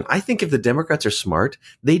obstruction, I think if the Democrats are smart,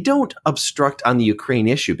 they don't obstruct on the Ukraine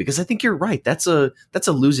issue, because I think you're right. That's a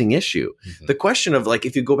losing issue. Mm-hmm. The question of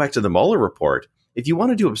if you go back to the Mueller report, if you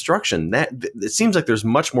want to do obstruction, it seems like there's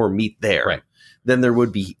much more meat there than there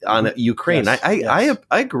would be on Ukraine. Yes,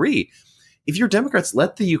 I agree. If you're Democrats,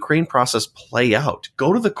 let the Ukraine process play out.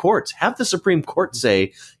 Go to the courts. Have the Supreme Court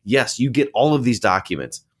say, yes, you get all of these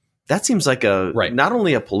documents. That seems like not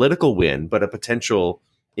only a political win, but a potential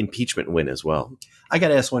impeachment win as well. I got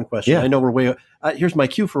to ask one question. Yeah. I know we're way here's my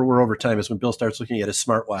cue for we're over time is when Bill starts looking at his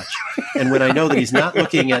smartwatch. And when I know that he's not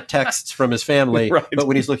looking at texts from his family, but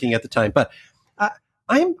when he's looking at the time. But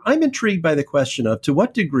I'm intrigued by the question of to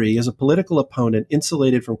what degree is a political opponent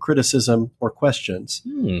insulated from criticism or questions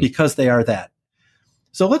because they are that.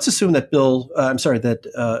 So let's assume that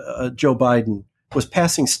Joe Biden was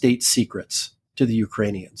passing state secrets to the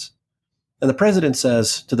Ukrainians. And the president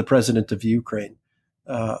says to the president of Ukraine,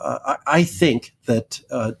 I think that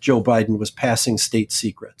Joe Biden was passing state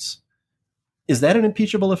secrets. Is that an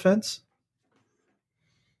impeachable offense?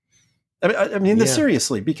 I mean,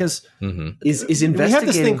 seriously, because is investigating. We have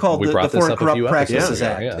this thing called the Foreign Corrupt Practices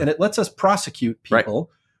Act, and it lets us prosecute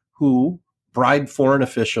people who bribe foreign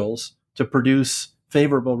officials to produce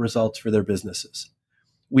favorable results for their businesses.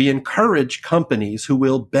 We encourage companies who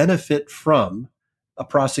will benefit from a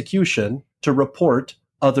prosecution to report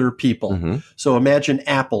other people. So imagine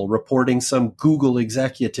Apple reporting some Google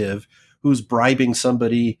executive who's bribing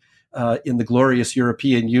somebody in the glorious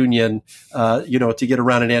European Union, to get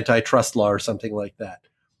around an antitrust law or something like that.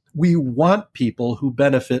 We want people who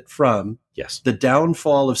benefit from the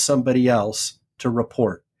downfall of somebody else to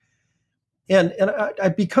report. And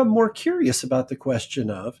I've become more curious about the question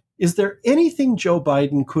of, is there anything Joe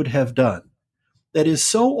Biden could have done that is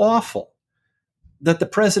so awful that the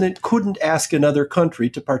president couldn't ask another country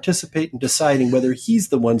to participate in deciding whether he's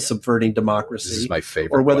the one subverting democracy This is my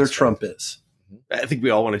favorite or whether question. Trump is? I think we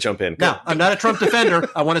all want to jump in. Now, I'm not a Trump defender.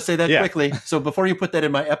 I want to say that quickly. So before you put that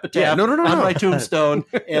in my epitaph, on my tombstone,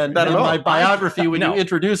 and in my biography when you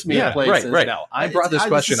introduce me in places. Right. No, I brought this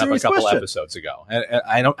question up a couple episodes ago,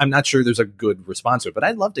 and I'm not sure there's a good response to it, but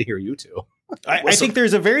I'd love to hear you two. I think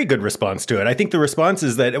there's a very good response to it. I think the response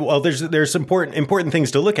is that, well, there's important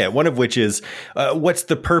things to look at. One of which is what's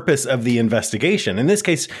the purpose of the investigation? In this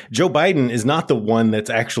case, Joe Biden is not the one that's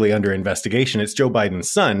actually under investigation. It's Joe Biden's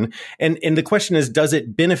son. And the question is, does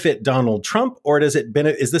it benefit Donald Trump, or does it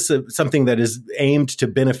is this something that is aimed to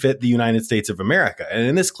benefit the United States of America? And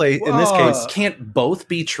in this case, can't both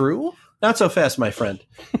be true? Not so fast, my friend.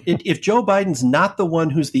 If Joe Biden's not the one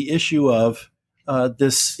who's the issue of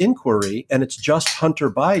this inquiry, and it's just Hunter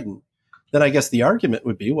Biden, then I guess the argument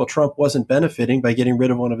would be, well, Trump wasn't benefiting by getting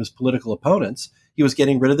rid of one of his political opponents. He was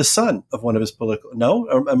getting rid of the son of one of his political.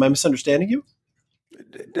 No, am I misunderstanding you?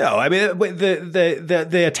 No, I mean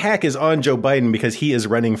the attack is on Joe Biden because he is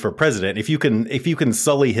running for president. If you can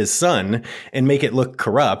sully his son and make it look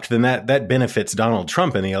corrupt, then that benefits Donald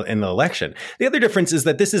Trump in the election. The other difference is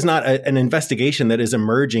that this is not an investigation that is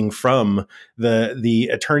emerging from the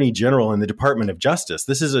Attorney General and the Department of Justice.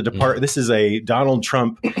 This is this is a Donald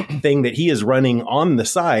Trump thing that he is running on the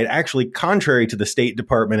side, actually contrary to the State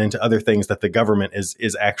Department and to other things that the government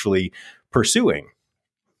is actually pursuing.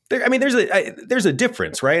 I mean, there's a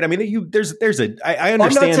difference, right? I mean, I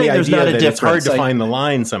understand the idea that it's hard to find the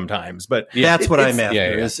line sometimes, but that's what I'm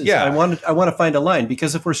after. I want to find a line,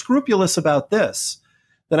 because if we're scrupulous about this,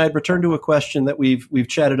 then I'd return to a question that we've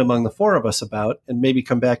chatted among the four of us about, and maybe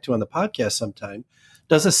come back to on the podcast sometime.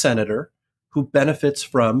 Does a senator who benefits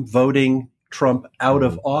from voting Trump out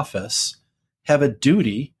of office have a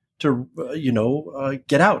duty to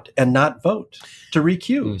get out and not vote, to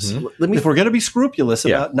recuse? If we're going to be scrupulous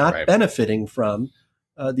about not benefiting from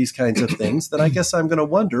these kinds of things, then I guess I'm going to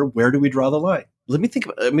wonder, where do we draw the line? Let me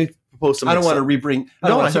propose something. I don't want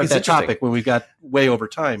to start that topic when we've got way over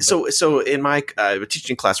time. So in my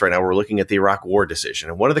teaching class right now, we're looking at the Iraq War decision.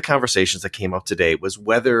 And one of the conversations that came up today was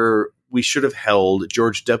whether we should have held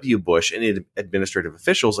George W. Bush and administrative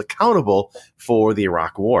officials accountable for the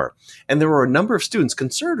Iraq War. And there were a number of students,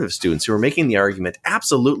 conservative students, who were making the argument,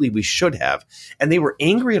 absolutely we should have. And they were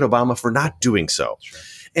angry at Obama for not doing so. Sure.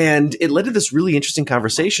 And it led to this really interesting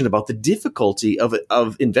conversation about the difficulty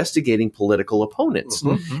of investigating political opponents.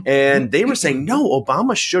 And they were saying, no,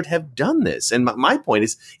 Obama should have done this. And my point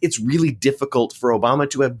is, it's really difficult for Obama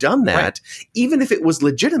to have done that, even if it was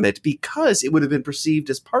legitimate, because it would have been perceived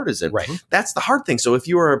as partisan. That's the hard thing. So if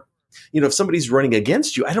you are, if somebody's running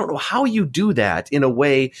against you, I don't know how you do that in a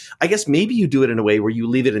way. I guess maybe you do it in a way where you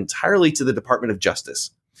leave it entirely to the Department of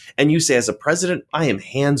Justice. And you say, as a president, I am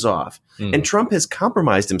hands off. And Trump has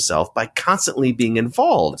compromised himself by constantly being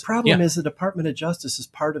involved. The problem is the Department of Justice is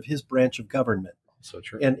part of his branch of government. So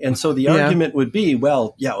true. And so the argument would be,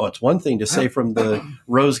 it's one thing to say from the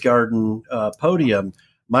Rose Garden podium,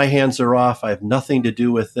 my hands are off. I have nothing to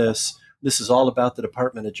do with this. This is all about the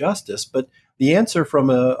Department of Justice. But the answer from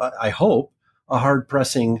I hope, a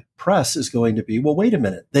hard-pressing press is going to be, well, wait a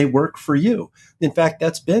minute, they work for you. In fact,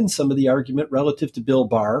 that's been some of the argument relative to Bill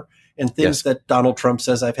Barr and things that Donald Trump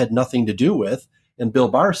says I've had nothing to do with, and Bill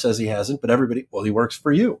Barr says he hasn't, but everybody, well, he works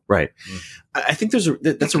for you. Right. I think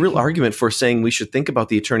that's a real argument for saying we should think about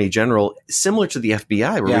the Attorney General similar to the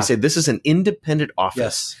FBI, where we say this is an independent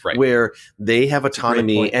office where they have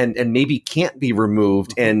autonomy and maybe can't be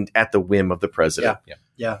removed and at the whim of the president.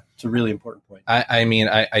 Yeah, it's a really important point. I mean,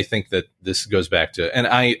 I think that this goes back to, and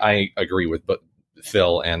I agree with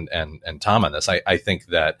Phil and Tom on this. I think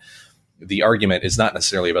that the argument is not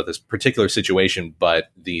necessarily about this particular situation,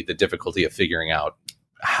 but the difficulty of figuring out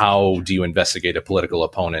how do you investigate a political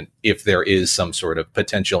opponent if there is some sort of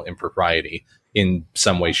potential impropriety in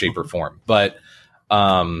some way, shape, or form. But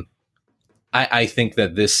I think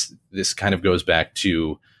that this kind of goes back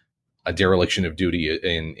to a dereliction of duty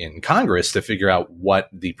in Congress to figure out what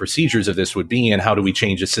the procedures of this would be and how do we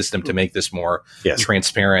change the system to make this more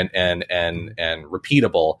transparent and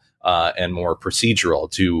repeatable and more procedural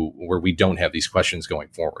to where we don't have these questions going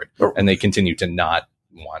forward. And they continue to not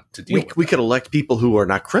want to deal with we could elect people who are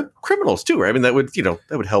not criminals too, right? I mean, that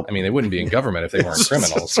would help. I mean, they wouldn't be in government if they weren't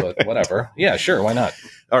criminals, but whatever. Yeah, sure. Why not?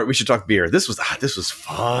 All right. We should talk beer. This was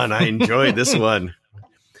fun. I enjoyed this one.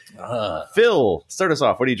 Phil, start us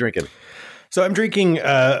off. What are you drinking? So I'm drinking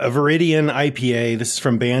a Viridian IPA. This is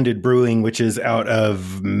from Banded Brewing, which is out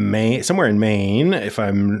of Maine, somewhere in Maine, if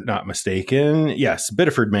I'm not mistaken. Yes,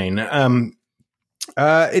 Biddeford, Maine.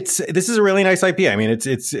 This is a really nice IPA. I mean,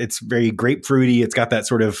 it's very grapefruity. It's got that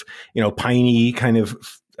sort of, piney kind of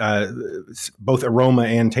both aroma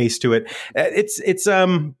and taste to it.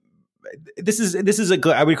 This is a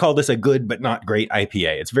good, I would call this a good but not great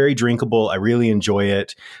IPA. It's very drinkable. I really enjoy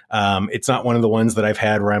it. It's not one of the ones that I've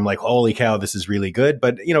had where I'm like, holy cow, this is really good.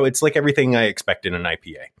 But it's like everything I expect in an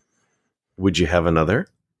IPA. Would you have another?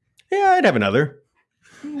 Yeah, I'd have another.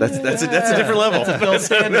 That's a different level. That's a Phil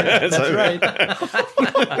standard. That's right.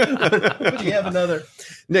 Would you have another?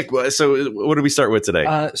 Nick, so what did we start with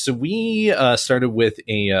today? So we started with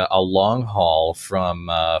a long haul from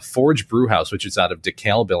Forge Brewhouse, which is out of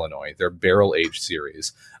DeKalb, Illinois. Their barrel aged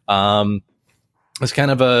series. It's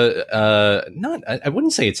kind of I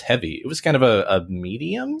wouldn't say it's heavy. It was kind of a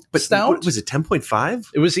medium stout. Was it 10.5?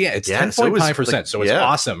 It was, it's 10.5%. So it's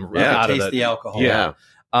awesome. Right out taste of the alcohol. Yeah.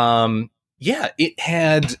 It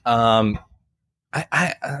had,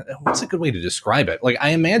 what's a good way to describe it? Like, I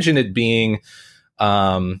imagine it being,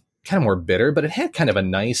 kind of more bitter, but it had kind of a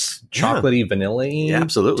nice chocolatey, vanilla-y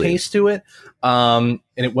taste to it. And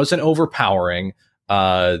it wasn't overpowering.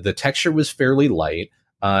 The texture was fairly light.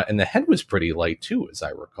 And the head was pretty light too, as I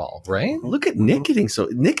recall, right? Look at Nick getting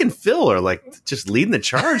Nick and Phil are like just leading the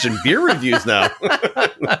charge in beer reviews now.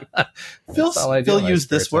 Phil used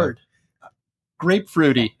this word.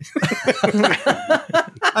 Grapefruity.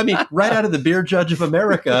 I mean, right out of the Beer Judge of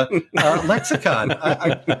America lexicon.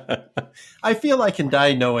 I feel I can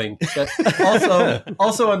die knowing that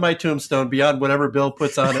also on my tombstone, beyond whatever Bill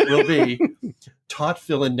puts on it will be, taught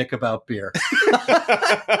Phil and Nick about beer.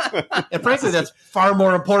 And frankly, that's far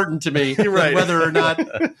more important to me than whether or not...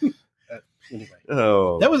 Anyway,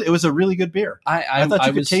 it was a really good beer. I thought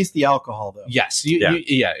you could taste the alcohol, though. Yes,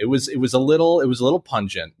 it was a little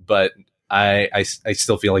pungent, but I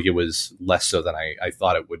still feel like it was less so than I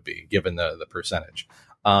thought it would be, given the percentage.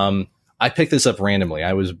 I picked this up randomly.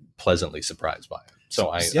 I was pleasantly surprised by it, so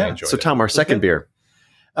I enjoyed it. So, Tom, our second beer,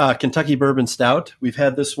 Kentucky Bourbon Stout. We've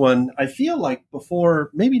had this one, I feel like,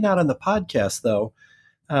 before, maybe not on the podcast though.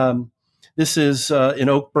 This is an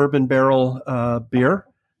oak bourbon barrel beer.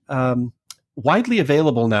 Widely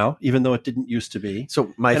available now, even though it didn't used to be.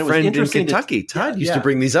 So my friend in Kentucky, Todd, used to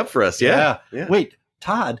bring these up for us. Yeah. Wait,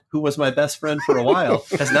 Todd, who was my best friend for a while,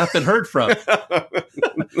 has not been heard from.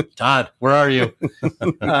 Todd, where are you?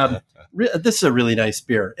 This is a really nice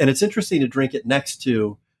beer, and it's interesting to drink it next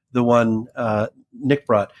to the one Nick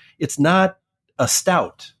brought. It's not a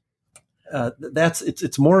stout.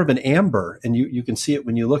 It's more of an amber, and you can see it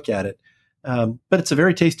when you look at it. But it's a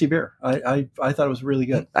very tasty beer. I thought it was really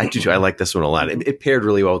good. I do too. I like this one a lot. It paired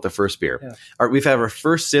really well with the first beer. Yeah. All right, we've had our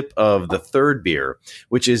first sip of the third beer,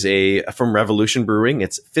 which is from Revolution Brewing.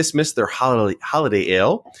 It's Fistmas, their holiday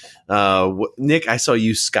ale. Nick, I saw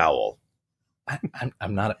you scowl.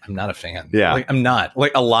 I'm not a fan. Yeah, I'm not.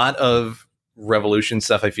 Like, a lot of Revolution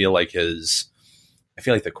stuff, I feel like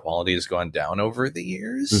the quality has gone down over the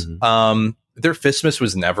years. Mm-hmm. Their Fistmas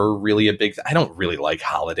was never really a big. I don't really like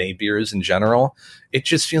holiday beers in general. It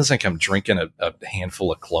just feels like I'm drinking a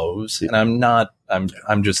handful of cloves, and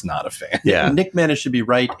I'm just not a fan. Yeah, Nick managed to be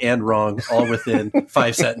right and wrong all within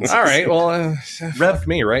 5 sentences. All right, well, Rev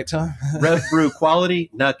me, right, Tom? Rev Brew quality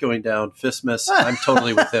not going down. Fistmas, I'm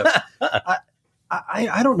totally with him.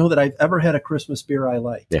 I don't know that I've ever had a Christmas beer I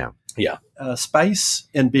liked. Yeah. Spice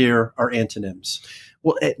and beer are antonyms.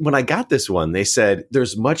 Well, when I got this one, they said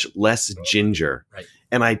there's much less ginger. Right.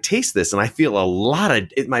 And I taste this and I feel a lot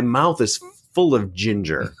of it. My mouth is full of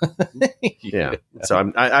ginger. Yeah.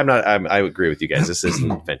 So I agree with you guys. This is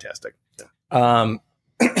fantastic.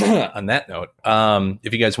 on that note,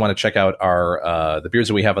 if you guys want to check out our the beers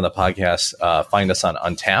that we have on the podcast, find us on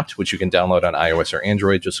Untapped, which you can download on iOS or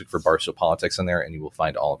Android. Just look for Barstool Politics on there, and you will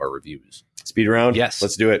find all of our reviews. Speed round? Yes.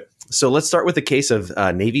 Let's do it. So let's start with the case of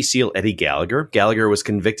Navy SEAL Eddie Gallagher. Gallagher was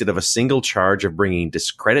convicted of a single charge of bringing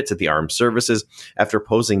discredit to the armed services after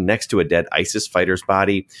posing next to a dead ISIS fighter's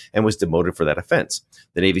body and was demoted for that offense.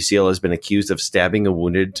 The Navy SEAL has been accused of stabbing a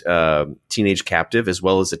wounded teenage captive, as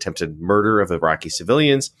well as attempted murder of Iraqi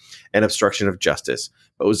civilians and obstruction of justice,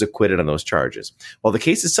 but was acquitted on those charges. While the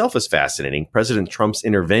case itself is fascinating, President Trump's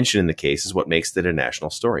intervention in the case is what makes it a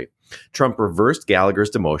national story. Trump reversed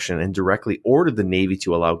Gallagher's demotion and directly ordered the Navy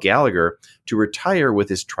to allow Gallagher to retire with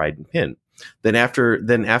his trident pin. Then after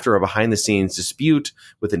a behind-the-scenes dispute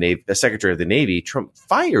with the Secretary of the Navy, Trump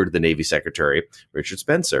fired the Navy Secretary, Richard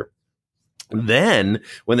Spencer. Then,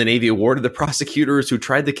 when the Navy awarded the prosecutors who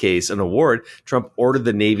tried the case an award, Trump ordered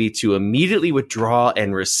the Navy to immediately withdraw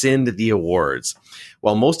and rescind the awards.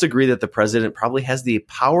 While most agree that the president probably has the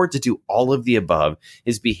power to do all of the above,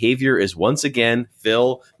 his behavior is once again,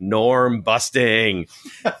 Phil, norm busting.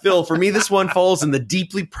 Phil, for me, this one falls in the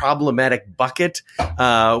deeply problematic bucket.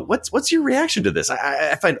 What's your reaction to this?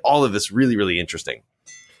 I find all of this really, really interesting.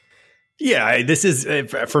 Yeah, this is,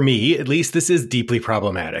 for me, at least, this is deeply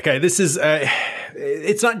problematic. This is,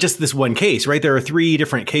 it's not just this one case, right? There are 3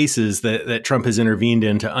 different cases that Trump has intervened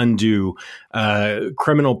in to undo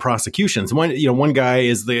criminal prosecutions. One guy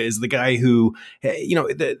is the guy who,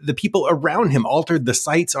 the people around him altered the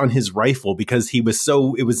sights on his rifle because it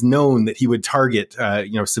was known that he would target,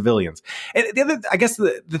 civilians. And the other, I guess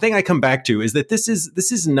the thing I come back to is that this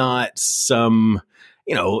is not some,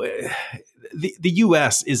 the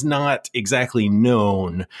U.S. is not exactly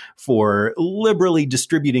known for liberally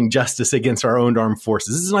distributing justice against our own armed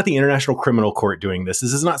forces. This is not the International Criminal Court doing this.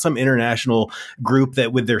 This is not some international group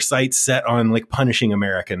that with their sights set on like punishing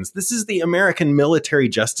Americans. This is the American military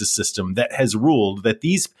justice system that has ruled that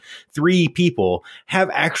these 3 people have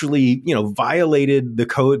actually, violated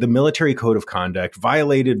the military code of conduct,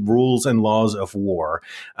 violated rules and laws of war.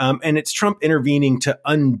 And it's Trump intervening to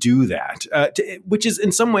undo that, which is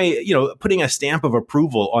in some way, putting a stamp of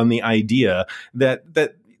approval on the idea that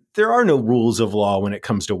there are no rules of law when it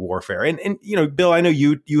comes to warfare. And Bill, I know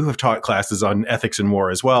you have taught classes on ethics in war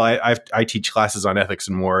as well. I teach classes on ethics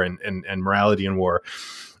in war and morality in war.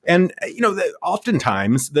 And,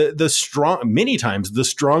 oftentimes many times the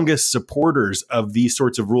strongest supporters of these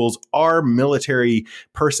sorts of rules are military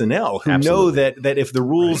personnel who know that if the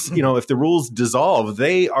rules, if the rules dissolve,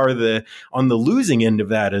 they are on the losing end of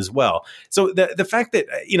that as well. So the fact that,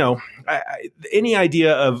 any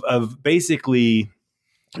idea of basically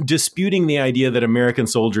disputing the idea that American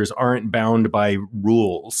soldiers aren't bound by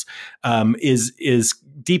rules is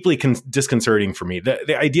deeply disconcerting for me.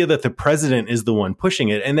 The idea that the president is the one pushing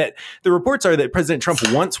it, and that the reports are that President Trump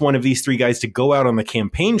wants one of these 3 guys to go out on the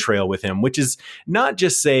campaign trail with him, which is not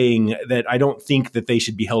just saying that I don't think that they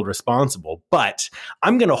should be held responsible, but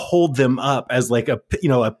I'm going to hold them up as like a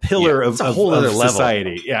pillar of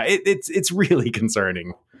society. Yeah, it's really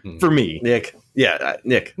concerning for me. Nick. Yeah,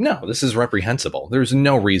 Nick. No, this is reprehensible. There's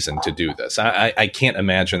no reason to do this. I can't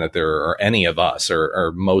imagine that there are any of us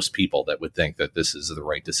or most people that would think that this is the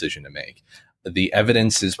right decision to make. The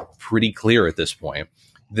evidence is pretty clear at this point.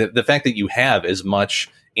 The fact that you have as much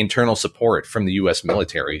internal support from the U.S.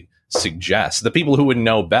 military suggests, the people who would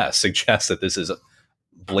know best suggest that this is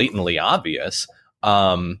blatantly obvious.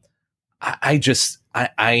 I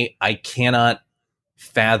cannot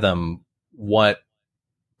fathom what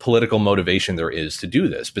political motivation there is to do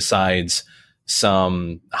this besides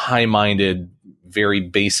some high-minded, very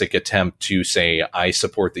basic attempt to say, I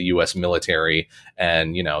support the U.S. military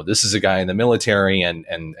and, this is a guy in the military and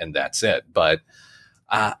that's it. But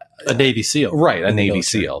a Navy SEAL. Right. A Navy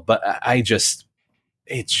SEAL. But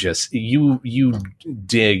it's just, you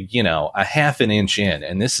dig, a half an inch in,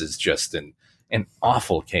 and this is just an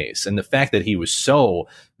awful case. And the fact that he was so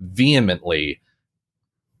vehemently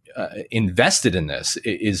invested in this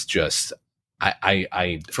is just from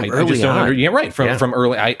early.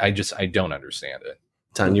 I don't understand it.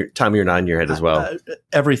 Tom, you're nodding your head as well.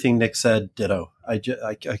 Everything Nick said, ditto. I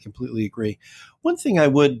completely agree. One thing I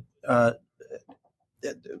would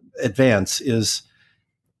advance is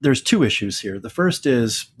there's 2 issues here. The first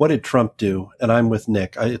is, what did Trump do? And I'm with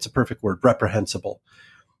Nick. It's a perfect word, reprehensible.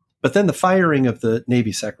 But then the firing of the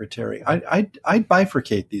Navy secretary, I'd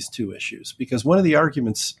bifurcate these 2 issues, because one of the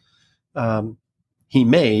arguments he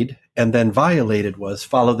made and then violated was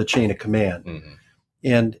follow the chain of command. Mm-hmm.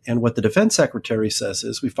 And what the defense secretary says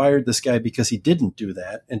is, we fired this guy because he didn't do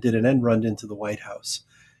that and did an end run into the White House.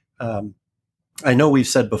 I know we've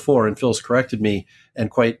said before, and Phil's corrected me, and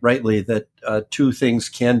quite rightly, that two things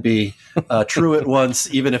can be true at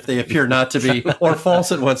once, even if they appear not to be, or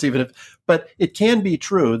false at once, even if. But it can be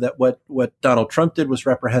true that what Donald Trump did was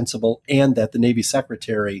reprehensible, and that the Navy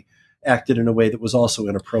Secretary acted in a way that was also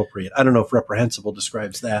inappropriate. I don't know if reprehensible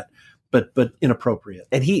describes that, but inappropriate.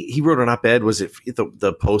 And he wrote an op-ed, was it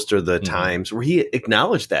the Post or the Times, where he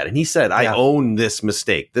acknowledged that, and he said, "I own this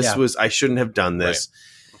mistake. I shouldn't have done this." Right.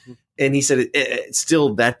 And he said,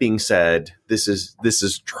 still, that being said, this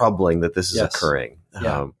is troubling that this is occurring.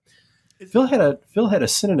 Yeah. Phil had a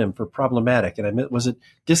synonym for problematic, and I meant, was it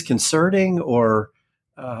disconcerting or?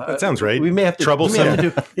 That sounds right. We may have to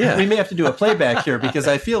troublesome. We may have to do a playback here, because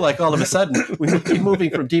I feel like all of a sudden we may be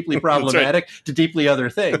moving from deeply problematic to deeply other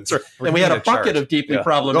things. Right. And we had a bucket of deeply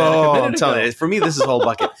problematic. I'm telling you, for me, this is a whole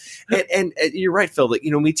bucket. and you're right, Phil. That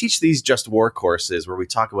we teach these just war courses where we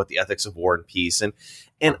talk about the ethics of war and peace,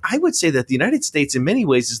 and I would say that the United States, in many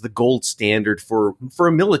ways, is the gold standard for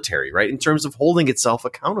a military, right, in terms of holding itself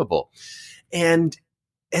accountable, and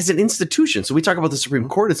as an institution. So we talk about the Supreme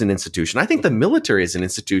Court as an institution. I think the military as an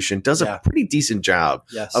institution does a pretty decent job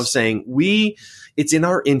of saying it's in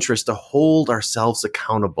our interest to hold ourselves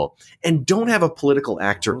accountable and don't have a political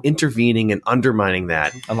actor intervening and undermining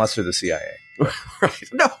that. Unless they're the CIA. Right.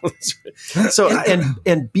 No. That's right. So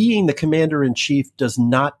and being the commander in chief does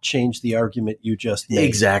not change the argument you just made.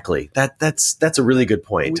 Exactly. That's a really good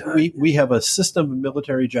point. We have a system of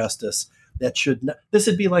military justice that should not. This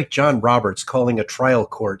would be like John Roberts calling a trial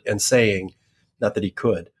court and saying, not that he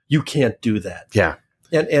could, you can't do that. Yeah.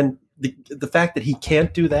 And the fact that he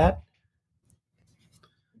can't do that,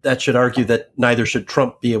 that should argue that neither should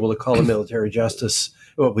Trump be able to call a military justice.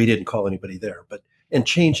 Well, we didn't call anybody there, and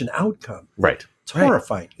change an outcome. Right. It's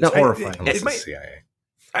horrifying. It's horrifying. Unless it's the CIA.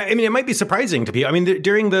 I mean, it might be surprising to people. I mean,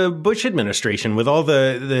 during the Bush administration, with all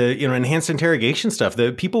the enhanced interrogation stuff,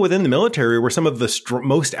 the people within the military were some of the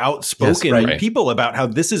most outspoken people about how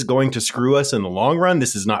this is going to screw us in the long run.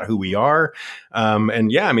 This is not who we are. I mean,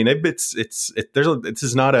 this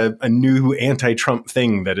is not a new anti-Trump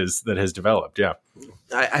thing that has developed. Yeah.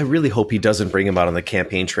 I really hope he doesn't bring him out on the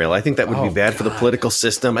campaign trail. I think that would be bad for the political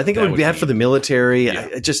system. I think it would be bad for the military. Yeah.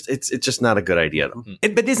 It's just not a good idea.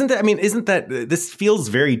 But isn't that this feels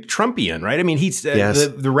very Trumpian, right? I mean, he's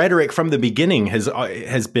the rhetoric from the beginning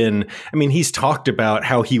has been. I mean, he's talked about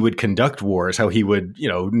how he would conduct wars, how he would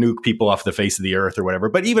nuke people off the face of the earth or whatever.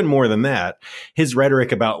 But even more than that, his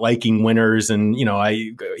rhetoric about liking winners and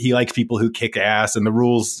he likes people who kick ass, and the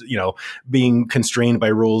rules being constrained by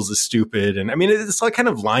rules is stupid. And I mean, it's like kind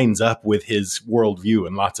of lines up with his worldview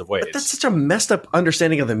in lots of ways. But that's such a messed up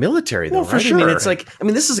understanding of the military, though. Well, for right? sure. I mean, it's like,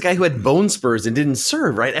 this is a guy who had bone spurs and didn't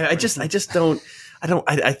serve, right? I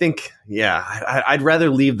think, I'd rather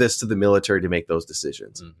leave this to the military to make those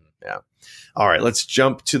decisions. Mm-hmm. Yeah. All right, let's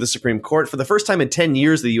jump to the Supreme Court. For the first time in 10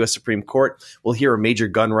 years, the U.S. Supreme Court will hear a major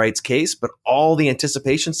gun rights case, but all the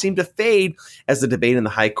anticipation seemed to fade as the debate in the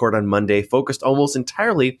High Court on Monday focused almost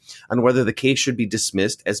entirely on whether the case should be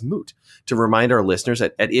dismissed as moot. To remind our listeners,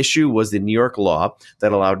 at issue was the New York law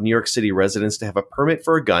that allowed New York City residents to have a permit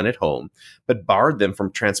for a gun at home, but barred them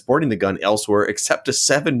from transporting the gun elsewhere except to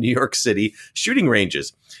 7 New York City shooting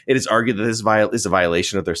ranges. It is argued that this is a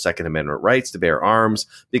violation of their Second Amendment rights to bear arms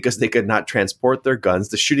because they could not transport their guns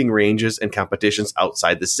to shooting ranges and competitions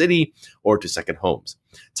outside the city or to second homes.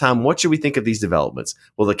 Tom, what should we think of these developments?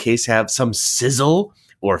 Will the case have some sizzle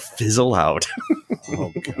or fizzle out?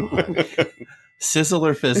 Oh, God. Sizzle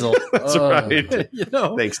or fizzle? That's right.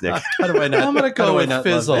 Thanks, Nick. How do I not? I'm going to go with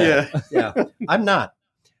fizzle. Yeah, I'm not.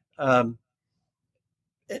 And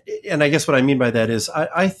I guess what I mean by that is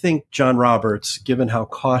I think John Roberts, given how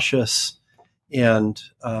cautious and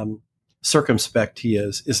circumspect he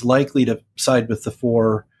is likely to side with the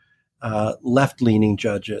 4 left-leaning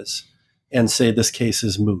judges and say this case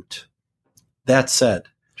is moot. That said,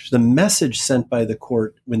 the message sent by the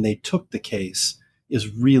court when they took the case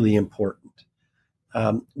is really important.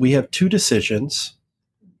 We have 2 decisions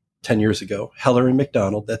 10 years ago, Heller and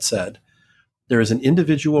McDonald, that said there is an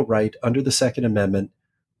individual right under the Second Amendment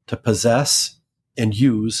to possess and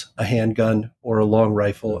use a handgun or a long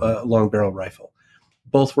barrel rifle.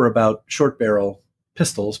 Both were about short barrel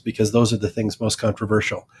pistols because those are the things most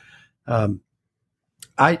controversial.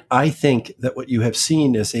 I think that what you have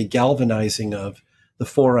seen is a galvanizing of the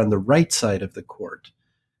 4 on the right side of the court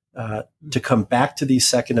to come back to these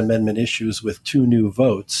Second Amendment issues with 2 new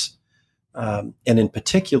votes, and in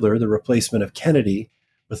particular the replacement of Kennedy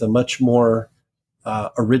with a much more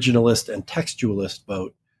originalist and textualist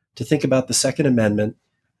vote to think about the Second Amendment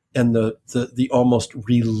and the almost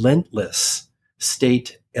relentless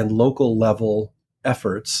state and local level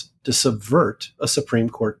efforts to subvert a Supreme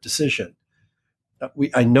Court decision.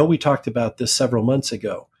 I know we talked about this several months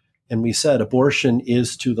ago, and we said abortion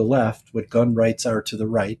is to the left what gun rights are to the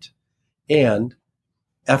right, and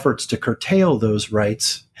efforts to curtail those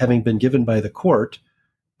rights, having been given by the court,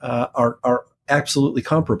 are absolutely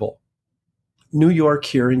comparable. New York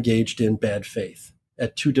here engaged in bad faith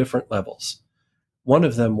at two different levels. One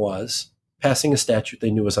of them was passing a statute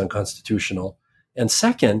they knew was unconstitutional, and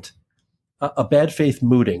second, a bad faith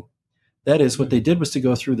mooting. That is, what they did was to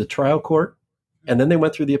go through the trial court, and then they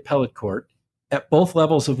went through the appellate court, at both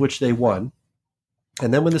levels of which they won.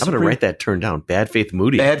 And then when I'm going to write that term down. Bad faith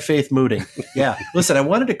mooting. Bad faith mooting. Yeah. Listen, I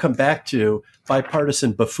wanted to come back to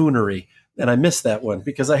bipartisan buffoonery, and I missed that one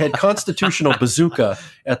because I had constitutional bazooka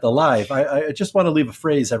at the live. I just want to leave a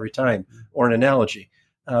phrase every time or an analogy.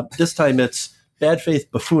 This time it's bad faith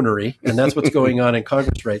buffoonery, and that's what's going on in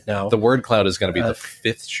Congress right now. The word cloud is going to be the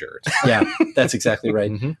fifth shirt. Yeah, that's exactly right.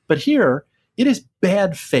 Mm-hmm. But here, it is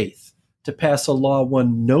bad faith to pass a law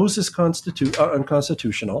one knows is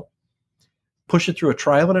unconstitutional, push it through a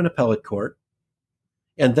trial and an appellate court,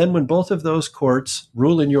 and then when both of those courts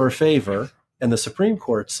rule in your favor and the Supreme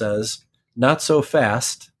Court says, not so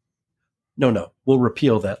fast, no, we'll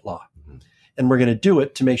repeal that law. Mm-hmm. And we're going to do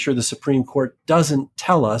it to make sure the Supreme Court doesn't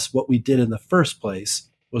tell us what we did in the first place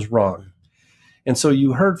was wrong. And so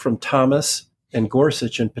you heard from Thomas and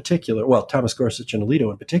Gorsuch in particular, well, Thomas Gorsuch and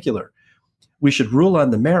Alito in particular, we should rule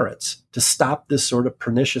on the merits to stop this sort of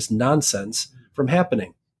pernicious nonsense from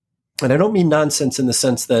happening. And I don't mean nonsense in the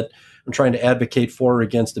sense that I'm trying to advocate for or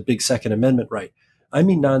against a big Second Amendment right. I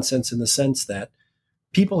mean nonsense in the sense that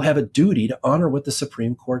people have a duty to honor what the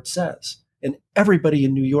Supreme Court says. And everybody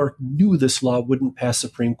in New York knew this law wouldn't pass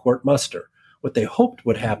Supreme Court muster. What they hoped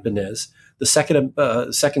would happen is the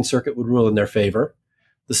Second Circuit would rule in their favor,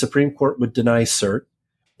 the Supreme Court would deny cert,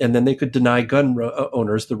 and then they could deny gun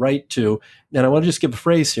owners the right to, and I want to just give a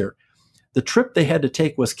phrase here, the trip they had to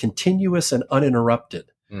take was continuous and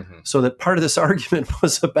uninterrupted. Mm-hmm. So that part of this argument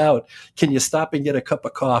was about, can you stop and get a cup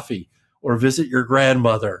of coffee or visit your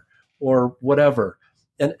grandmother or whatever?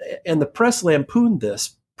 And the press lampooned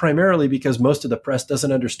this primarily because most of the press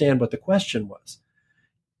doesn't understand what the question was.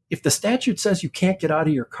 If the statute says you can't get out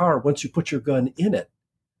of your car once you put your gun in it,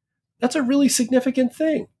 that's a really significant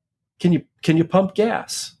thing. Can you pump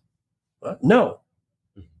gas? No,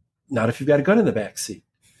 not if you've got a gun in the back seat.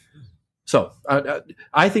 So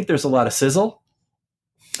I think there's a lot of sizzle.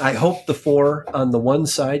 I hope the four on the one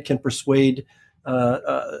side can persuade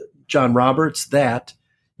John Roberts that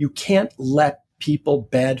you can't let people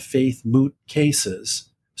bad faith moot cases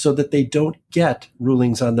so that they don't get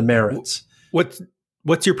rulings on the merits.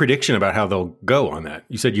 What's your prediction about how they'll go on that?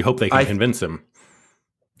 You said you hope they can convince him.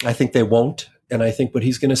 I think they won't. And I think what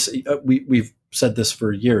he's going to say, we've said this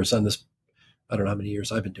for years on this, I don't know how many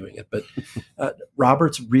years I've been doing it, but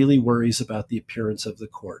Roberts really worries about the appearance of the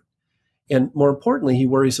court. And more importantly, he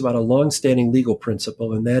worries about a longstanding legal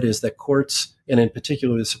principle, and that is that courts, and in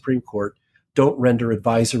particular the Supreme Court, don't render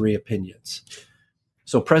advisory opinions.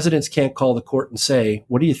 So presidents can't call the court and say,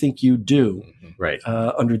 what do you think you do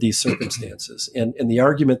under these circumstances? And the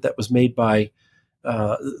argument that was made by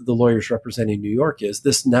the lawyers representing New York is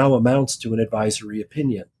this now amounts to an advisory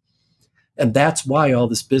opinion. And that's why all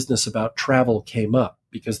this business about travel came up,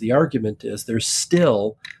 because the argument is there's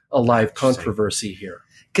still a live controversy here.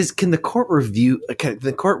 Because can the court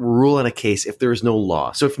rule on a case if there is no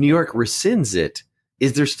law? So if New York rescinds it,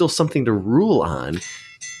 is there still something to rule on?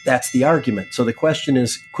 That's the argument. So the question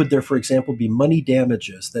is, could there, for example, be money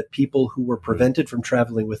damages that people who were prevented from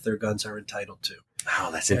traveling with their guns are entitled to? Oh,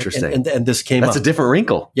 that's interesting. And this came up. That's a different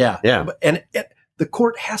wrinkle. Yeah. And the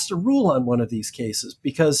court has to rule on one of these cases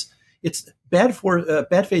because it's bad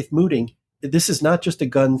faith mooting. This is not just a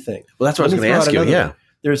gun thing. Well, that's what I was going to ask you. Yeah.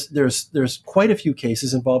 There's quite a few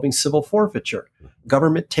cases involving civil forfeiture,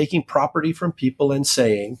 government taking property from people and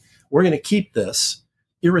saying, we're going to keep this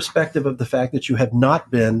irrespective of the fact that you have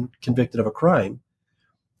not been convicted of a crime.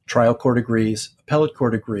 Trial court agrees, appellate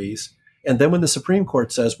court agrees. And then when the Supreme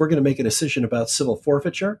Court says we're going to make a decision about civil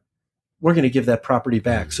forfeiture, we're going to give that property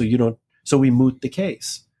back so we moot the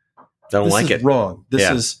case. This is wrong.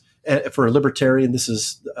 This is, for a libertarian,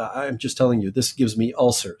 I'm just telling you, this gives me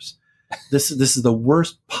ulcers. This is the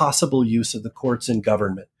worst possible use of the courts in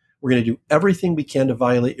government. We're going to do everything we can to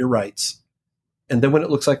violate your rights. And then when it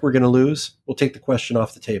looks like we're going to lose, we'll take the question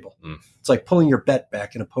off the table. It's like pulling your bet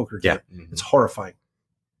back in a poker game. It's horrifying.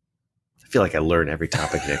 I feel like I learn every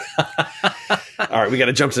topic, Nick. All right, we got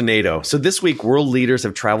to jump to NATO. So this week, world leaders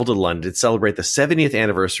have traveled to London to celebrate the 70th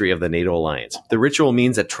anniversary of the NATO alliance. The ritual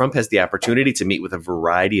means that Trump has the opportunity to meet with a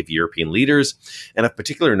variety of European leaders, and of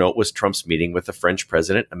particular note was Trump's meeting with the French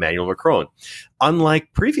President Emmanuel Macron.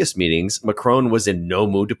 Unlike previous meetings, Macron was in no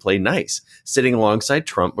mood to play nice. Sitting alongside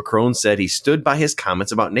Trump, Macron said he stood by his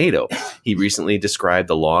comments about NATO. He recently described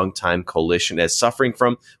the longtime coalition as suffering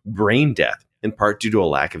from brain death, in part due to a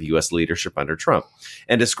lack of U.S. leadership under Trump,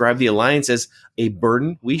 and described the alliance as a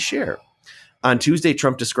burden we share. On Tuesday,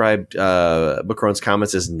 Trump described Macron's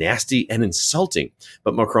comments as nasty and insulting,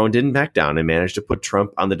 but Macron didn't back down and managed to put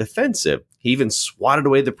Trump on the defensive. He even swatted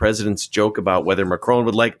away the president's joke about whether Macron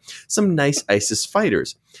would like some nice ISIS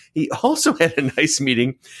fighters. He also had a nice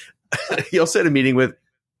meeting. He also had a meeting with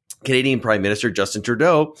Canadian Prime Minister Justin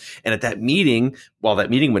Trudeau. And at that meeting, while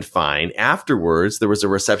that meeting went fine, afterwards, there was a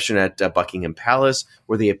reception at Buckingham Palace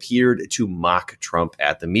where they appeared to mock Trump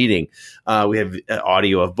at the meeting. We have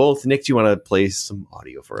audio of both. Nick, do you want to play some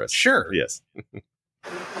audio for us? Sure. Yes.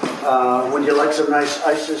 Would you like some nice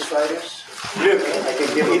ISIS fighters? Look, I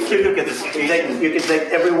can give if you look at the situation, You can take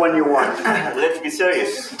everyone you want. Let's be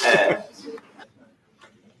serious.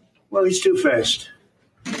 Well, he's two-faced.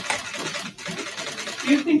 Do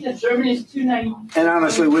you think that Germany is too naive? And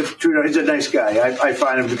honestly, with Trudeau, he's a nice guy. I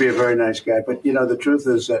find him to be a very nice guy. But, you know, the truth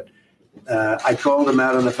is that I called him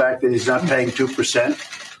out on the fact that he's not paying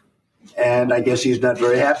 2%. And I guess he's not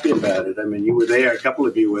very happy about it. I mean, you were there. A couple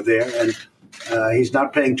of you were there. And he's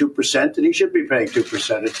not paying 2%, and he should be paying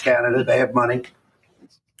 2%. It's Canada. They have money.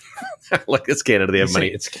 Like, it's Canada. They have money.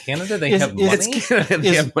 It's Canada. They have money. It's Canada.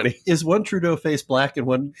 They have money. Is one Trudeau face black and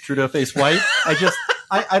one Trudeau face white?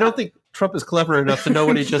 I don't think Trump is clever enough to know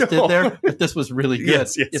what he just did there, but this was really good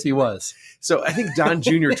if he was. So I think Don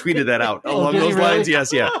Jr. tweeted that out along those lines.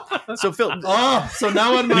 Yes, yeah. So Phil. So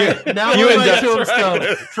now on my tombstone,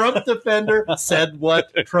 right. Trump defender said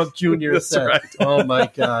what Trump Jr. said. Right. Oh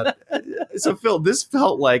my God. So Phil, this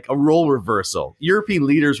felt like a role reversal. European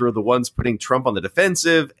leaders were the ones putting Trump on the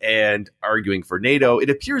defensive and arguing for NATO. It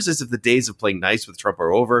appears as if the days of playing nice with Trump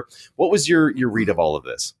are over. What was your read of all of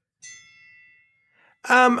this?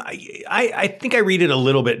 I think I read it a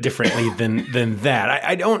little bit differently than that.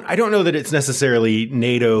 I don't know that it's necessarily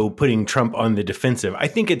NATO putting Trump on the defensive. I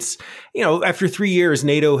think it's, you know, after 3 years,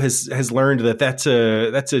 NATO has learned that that's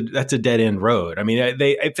a dead end road. I mean,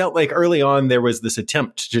 I felt like early on there was this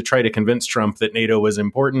attempt to try to convince Trump that NATO was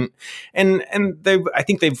important, and I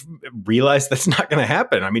think they've realized that's not going to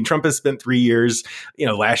happen. I mean, Trump has spent 3 years, you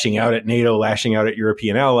know, lashing out at NATO, lashing out at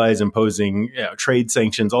European allies, imposing trade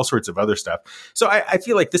sanctions, all sorts of other stuff. So I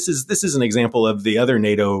feel like this is an example of the other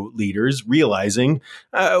NATO leaders realizing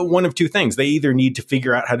one of two things. They either need to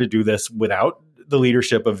figure out how to do this without the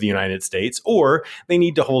leadership of the United States, or they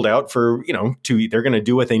need to hold out for, you know, they're going to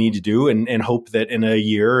do what they need to do and hope that in a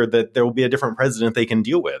year that there will be a different president they can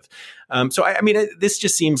deal with. So, I mean, this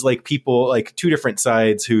just seems like people, like two different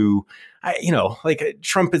sides who, like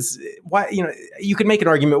Trump is, why, you know, you could make an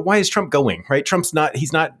argument. Why is Trump going, right?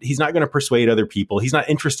 He's not going to persuade other people. He's not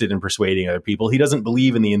interested in persuading other people. He doesn't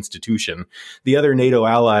believe in the institution. The other NATO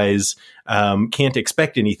allies can't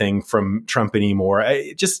expect anything from Trump anymore.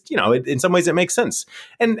 In some ways it makes sense.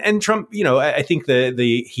 And Trump, you know, I think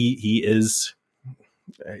he is.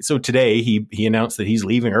 So today he announced that he's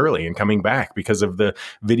leaving early and coming back because of the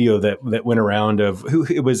video that went around of who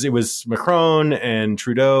it was Macron and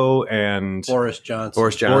Trudeau and Boris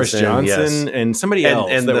Johnson, yes. And somebody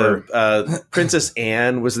else. And Princess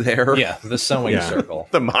Anne was there. Yeah, the sewing circle.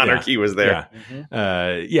 The monarchy was there.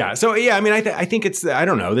 Yeah. So I mean, I think it's, I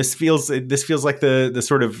don't know. This feels like the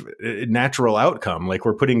sort of natural outcome. Like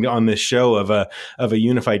we're putting on this show of a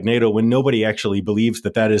unified NATO when nobody actually believes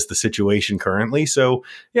that is the situation currently. So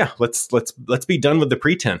yeah, let's be done with the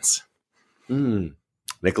pretense.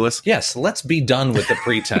 Nicholas? Yes, let's be done with the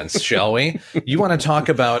pretense, shall we? You want to talk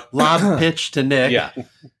about lob pitch to Nick? Yeah,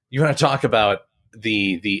 you want to talk about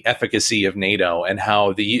the efficacy of NATO and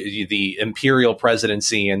how the imperial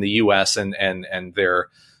presidency in the U.S. and their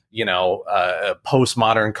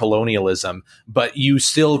postmodern colonialism, but you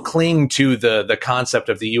still cling to the concept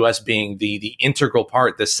of the U.S. being the integral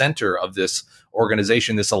part, the center of this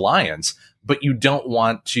organization, this alliance, but you don't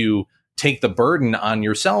want to take the burden on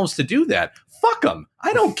yourselves to do that. Fuck them.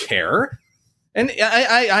 I don't care. And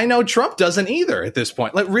I know Trump doesn't either at this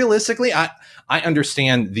point. Like, realistically, I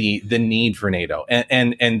understand the need for NATO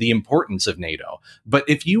and the importance of NATO. But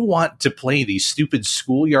if you want to play these stupid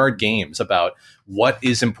schoolyard games about what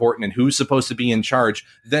is important and who's supposed to be in charge,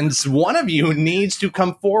 then one of you needs to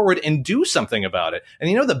come forward and do something about it. And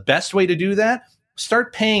you know the best way to do that?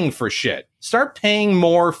 Start paying for shit. Start paying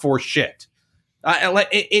more for shit.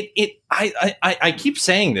 I keep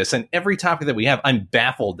saying this, and every topic that we have, I'm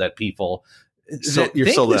baffled that people you're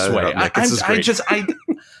think sold this out way. Nick. This is great.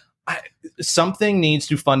 Something needs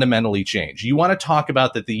to fundamentally change. You want to talk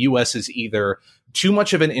about that the U.S. is either too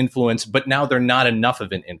much of an influence, but now they're not enough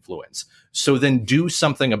of an influence. So then do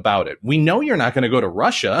something about it. We know you're not going to go to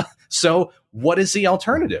Russia. So what is the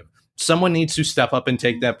alternative? Someone needs to step up and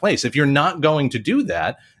take that place. If you're not going to do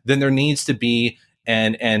that, then there needs to be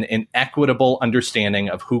an equitable understanding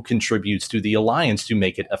of who contributes to the alliance to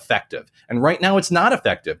make it effective. And right now it's not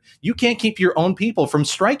effective. You can't keep your own people from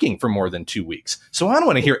striking for more than 2 weeks. So I don't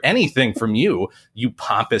want to hear anything from you, you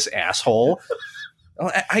pompous asshole.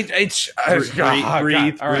 Breathe.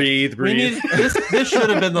 This should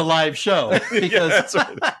have been the live show because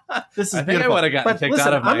this is I think beautiful. I would have gotten But kicked listen,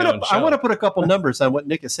 out of my own show. I want to put a couple numbers on what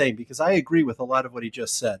Nick is saying because I agree with a lot of what he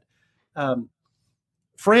just said.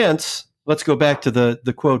 France, let's go back to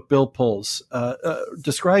the quote Bill pulls,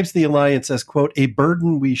 describes the alliance as, quote, a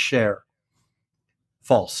burden we share.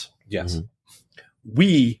 False. Yes. Mm-hmm.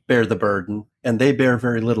 We bear the burden and they bear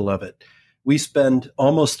very little of it. We spend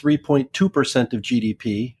almost 3.2% of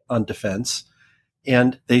GDP on defense,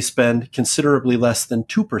 and they spend considerably less than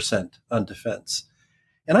 2% on defense.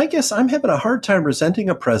 And I guess I'm having a hard time resenting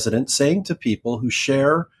a president saying to people who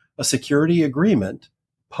share a security agreement,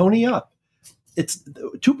 pony up.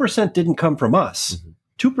 2% didn't come from us.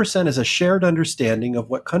 2% is a shared understanding of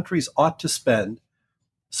what countries ought to spend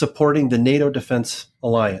supporting the NATO defense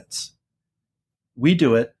alliance. We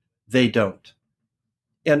do it, they don't.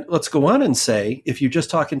 And let's go on and say, if you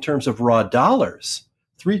just talk in terms of raw dollars,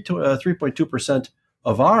 3.2%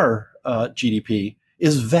 of our GDP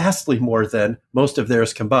is vastly more than most of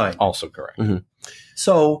theirs combined. Also correct. Mm-hmm.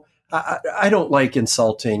 So I don't like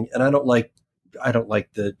insulting, and I don't like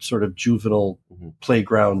the sort of juvenile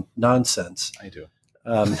playground nonsense. I do.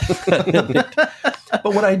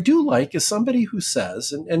 But what I do like is somebody who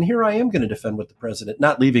says, and here I am going to defend what the president,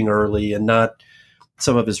 not leaving early and not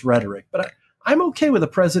some of his rhetoric, but I'm okay with the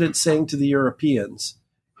president saying to the Europeans,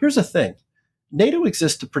 here's the thing. NATO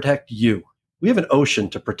exists to protect you. We have an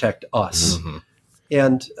ocean to protect us. Mm-hmm.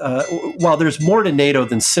 And while there's more to NATO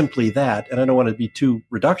than simply that, and I don't want to be too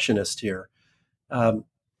reductionist here,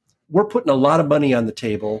 we're putting a lot of money on the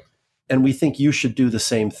table, and we think you should do the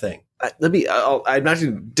same thing. I'm not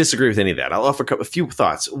going to disagree with any of that. I'll offer a few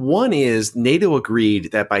thoughts. One is NATO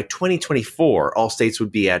agreed that by 2024, all states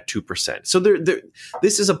would be at 2%. So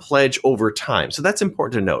this is a pledge over time. So that's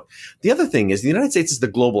important to note. The other thing is the United States is the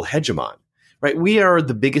global hegemon, right? We are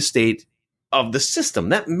the biggest state of the system.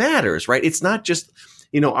 That matters, right? It's not just,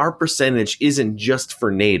 our percentage isn't just for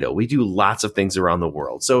NATO. We do lots of things around the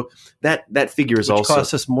world. So that figure is also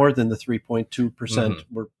costs us more than the 3.2%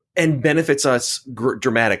 we're and benefits us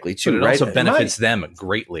dramatically too, but it right? also benefits them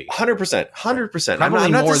greatly. 100%. Probably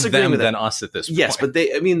I'm not more disagreeing them with than that. us at this point. Yes, but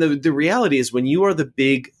the reality is when you are the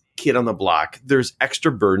big kid on the block, there's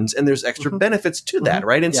extra burdens and there's extra benefits to that,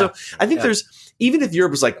 right? And so I think there's, even if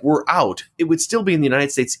Europe was like, we're out, it would still be in the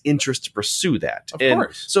United States' interest to pursue that. Of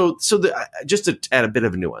course. So just to add a bit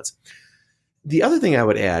of a nuance. The other thing I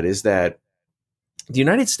would add is that the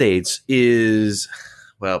United States is...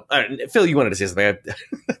 Well, Phil, you wanted to say something.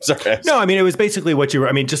 I'm sorry. No, I mean, it was basically what you were.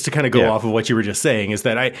 I mean, just to kind of go off of what you were just saying is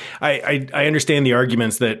that I understand the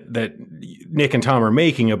arguments that Nick and Tom are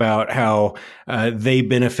making about how they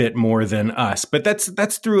benefit more than us, but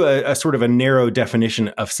that's through a sort of a narrow definition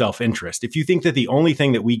of self-interest. If you think that the only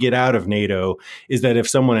thing that we get out of NATO is that if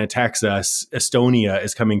someone attacks us, Estonia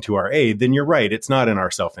is coming to our aid, then you're right. It's not in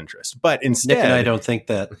our self-interest. But instead, Nick and I don't think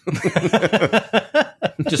that.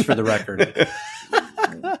 Just for the record.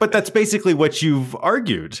 But that's basically what you've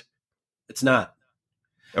argued. It's not.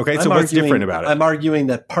 Okay, so what's different about it? I'm arguing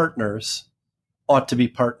that partners ought to be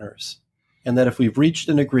partners, and that if we've reached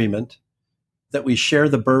an agreement that we share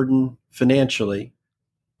the burden financially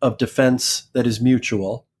of defense that is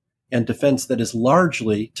mutual and defense that is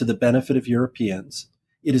largely to the benefit of Europeans,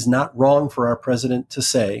 it is not wrong for our president to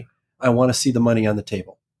say, I want to see the money on the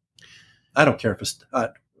table. I don't care if I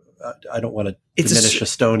don't want to diminish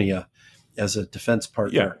Estonia as a defense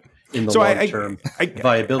partner in the long-term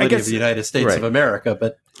viability of the United States of America.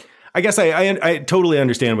 But I guess I totally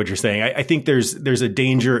understand what you're saying. I think there's a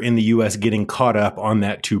danger in the U.S. getting caught up on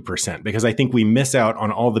that 2% because I think we miss out on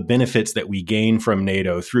all the benefits that we gain from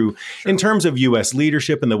NATO through in terms of U.S.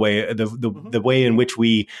 leadership and the way in which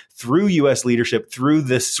we, through U.S. leadership, through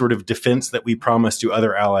this sort of defense that we promise to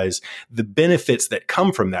other allies, the benefits that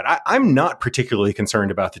come from that. I'm not particularly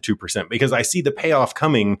concerned about the 2% because I see the payoff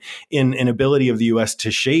coming in an ability of the U.S.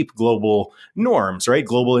 to shape global norms, right?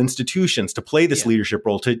 Global institutions, to play this leadership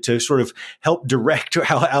role, to sort of help direct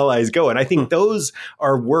how allies go. And I think those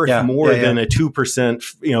are worth more than a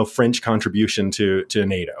 2%, French contribution to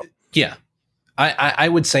NATO. Yeah. I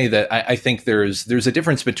would say that I think there's a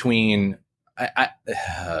difference between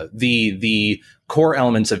the core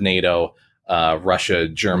elements of NATO, Russia,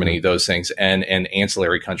 Germany, those things, and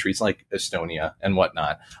ancillary countries like Estonia and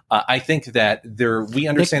whatnot. I think that we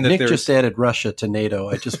understand Nick that just added Russia to NATO.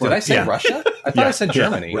 I just did I say Russia? I thought I said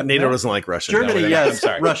Germany. NATO doesn't like Russia. Germany, yes. I'm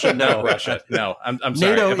sorry. Russia, no. Russia, no. I'm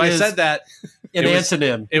sorry. NATO If I said that, an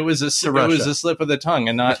antonym. It was a slip of the tongue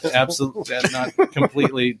and not absolutely not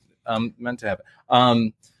completely meant to happen.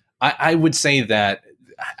 I would say that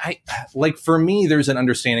for me, there's an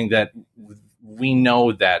understanding that we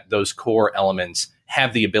know that those core elements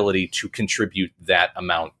have the ability to contribute that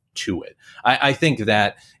amount to it. I think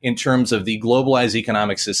that in terms of the globalized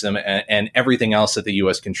economic system and everything else that the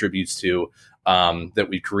U.S. contributes to, that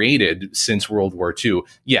we created since World War II,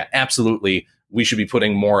 yeah, absolutely, we should be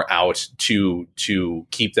putting more out to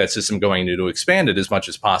keep that system going and to expand it as much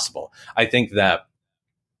as possible. I think that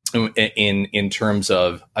in terms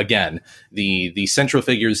of, again, the central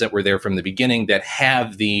figures that were there from the beginning that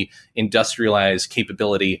have the industrialized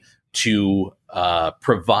capability to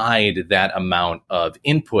provide that amount of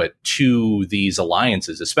input to these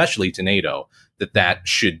alliances, especially to NATO, that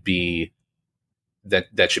should be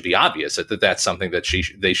obvious, that's something that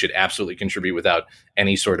they should absolutely contribute without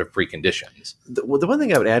any sort of preconditions. The one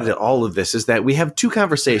thing I would add to all of this is that we have two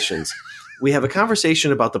conversations. We have a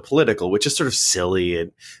conversation about the political, which is sort of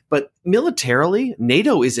silly, but militarily,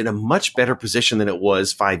 NATO is in a much better position than it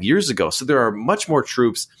was 5 years ago. So there are much more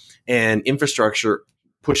troops and infrastructure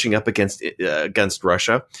pushing up against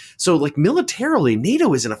Russia. So militarily,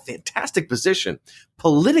 NATO is in a fantastic position.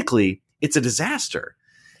 Politically, it's a disaster.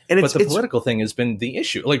 But the political thing has been the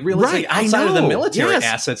issue. Realistically, outside of the military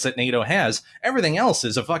assets that NATO has, everything else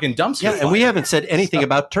is a fucking dumpster fire. And we haven't said anything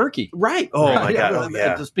about Turkey. Right. Oh, my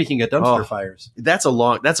God. Speaking of dumpster fires. That's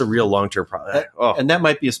a real long-term problem. And that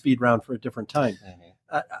might be a speed round for a different time.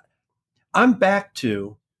 Mm-hmm. I'm back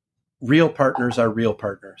to real partners are real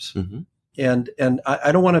partners. Mm-hmm. And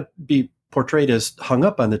I don't want to be portrayed as hung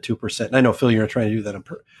up on the 2%. And I know, Phil, you're trying to do that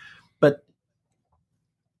but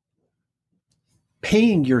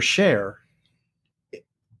paying your share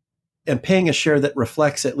and paying a share that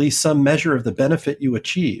reflects at least some measure of the benefit you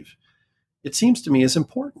achieve, it seems to me is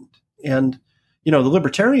important. And, the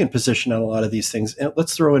libertarian position on a lot of these things, and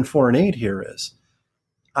let's throw in foreign aid here, is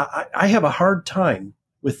I have a hard time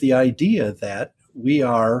with the idea that we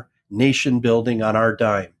are nation building on our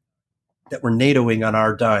dime, that we're NATOing on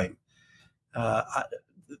our dime.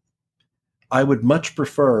 I would much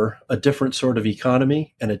prefer a different sort of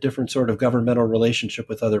economy and a different sort of governmental relationship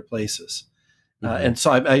with other places. Mm-hmm. And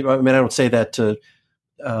so, I don't say that to,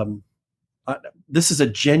 this is a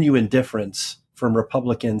genuine difference from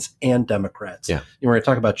Republicans and Democrats. Yeah. We're going to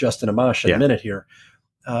talk about Justin Amash in a minute here.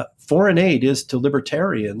 Foreign aid is to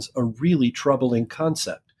libertarians a really troubling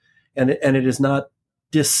concept. And it is not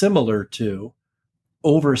dissimilar to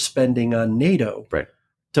overspending on NATO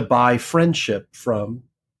to buy friendship from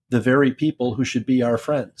the very people who should be our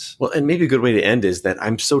friends. Well, and maybe a good way to end is that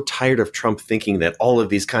I'm so tired of Trump thinking that all of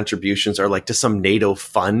these contributions are to some NATO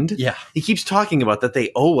fund. Yeah. He keeps talking about that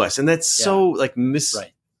they owe us. And that's so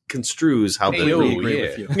misconstrues how we agree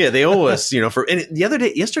with you. Yeah, they owe us, and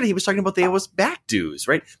yesterday he was talking about they owe us back dues,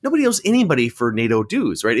 right? Nobody owes anybody for NATO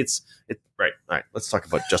dues, right? Right. All right. Let's talk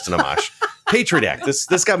about Justin Amash. Patriot Act.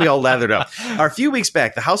 This got me all lathered up. A few weeks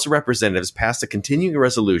back, the House of Representatives passed a continuing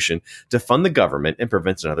resolution to fund the government and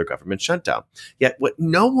prevent another government shutdown. Yet what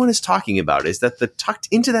no one is talking about is that tucked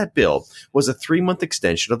into that bill was a 3-month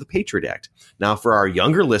extension of the Patriot Act. Now, for our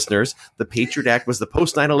younger listeners, the Patriot Act was the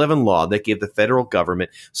post 9/11 law that gave the federal government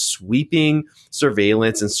sweeping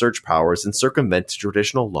surveillance and search powers and circumvent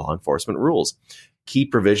traditional law enforcement rules. Key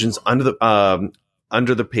provisions under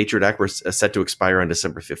the Patriot Act were set to expire on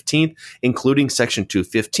December 15th, including Section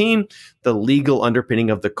 215, the legal underpinning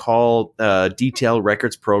of the call detail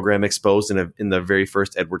records program exposed in the very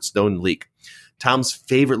first Edward Snowden leak. Tom's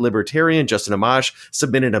favorite libertarian, Justin Amash,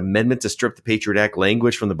 submitted an amendment to strip the Patriot Act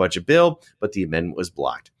language from the budget bill, but the amendment was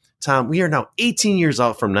blocked. Tom, we are now 18 years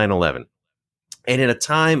out from 9/11. And in a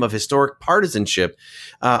time of historic partisanship,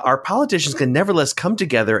 our politicians can nevertheless come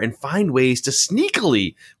together and find ways to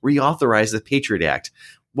sneakily reauthorize the Patriot Act.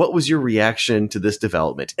 What was your reaction to this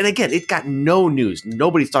development? And again, it got no news.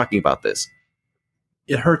 Nobody's talking about this.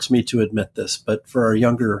 It hurts me to admit this, but for our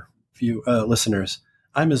younger few listeners,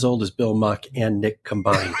 I'm as old as Bill Muck and Nick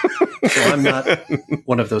combined. So I'm not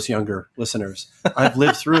one of those younger listeners. I've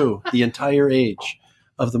lived through the entire age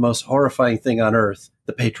of the most horrifying thing on earth,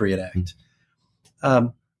 the Patriot Act.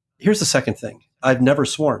 Here's the second thing. I've never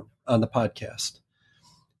sworn on the podcast.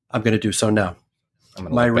 I'm going to do so now.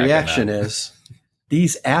 My reaction is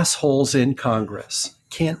these assholes in Congress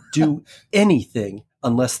can't do anything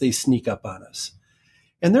unless they sneak up on us.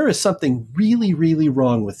 And there is something really, really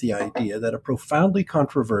wrong with the idea that a profoundly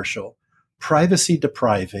controversial,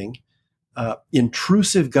 privacy-depriving,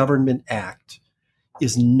 intrusive government act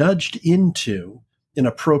is nudged into an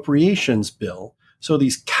appropriations bill so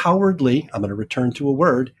these cowardly, I'm going to return to a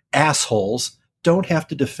word, assholes don't have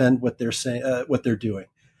to defend what they're saying, what they're doing.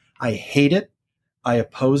 I hate it. I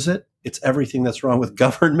oppose it. It's everything that's wrong with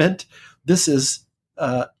government. This is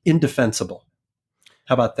indefensible.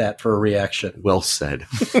 How about that for a reaction? Well said.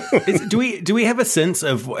 Do we have a sense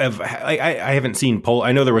of I haven't seen poll.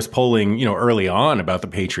 I know there was polling, early on about the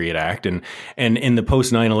Patriot Act, and in the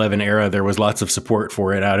post 9/11 era, there was lots of support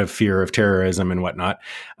for it out of fear of terrorism and whatnot.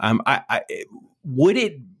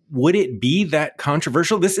 Would it be that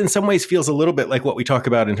controversial? This in some ways feels a little bit like what we talk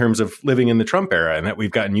about in terms of living in the Trump era, and that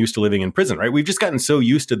we've gotten used to living in prison, right? We've just gotten so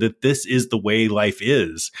used to that this is the way life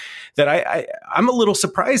is that I'm a little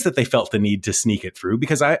surprised that they felt the need to sneak it through,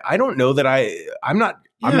 because I don't know that I'm not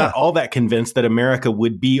all that convinced that America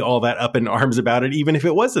would be all that up in arms about it, even if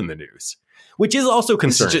it was in the news, which is also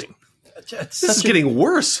concerning. This is getting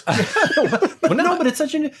worse. No, but it's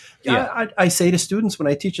such a. I say to students when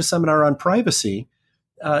I teach a seminar on privacy,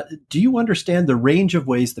 do you understand the range of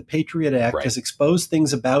ways the Patriot Act has exposed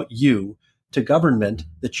things about you to government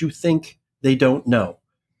that you think they don't know?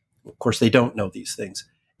 Of course, they don't know these things.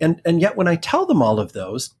 And yet when I tell them all of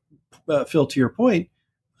those, Phil, to your point,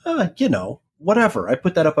 whatever. I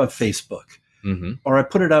put that up on Facebook, or I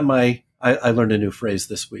put it on my, I learned a new phrase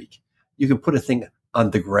this week. You can put a thing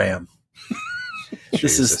on the gram.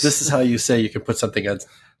 This is how you say you can put something on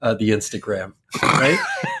the Instagram, right?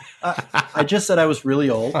 I just said I was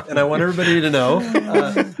really old, and I want everybody to know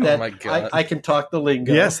that I can talk the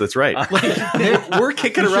lingo. Yes, that's right. We're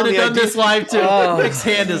kicking around the idea. This live too. Nick's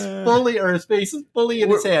hand is fully, or his face is fully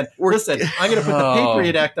in his hand. Listen, I'm going to put the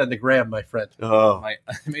Patriot Act on the gram, my friend. I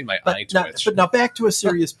made my eye twitch. But now back to a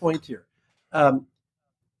serious point here.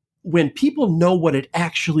 When people know what it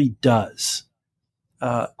actually does,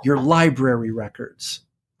 your library records,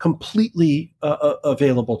 completely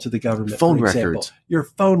available to the government. Phone for example, records. Your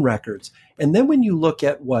phone records. And then when you look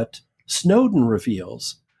at what Snowden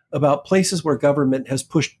reveals about places where government has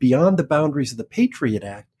pushed beyond the boundaries of the Patriot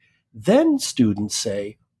Act, then students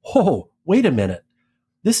say, oh, wait a minute.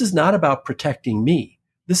 This is not about protecting me.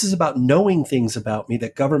 This is about knowing things about me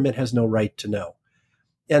that government has no right to know.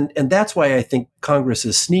 And that's why I think Congress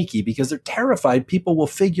is sneaky, because they're terrified people will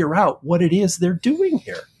figure out what it is they're doing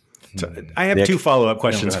here. I have two follow-up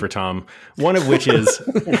questions for Tom. One of which is,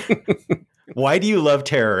 why do you love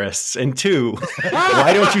terrorists? And two,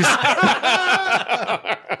 why don't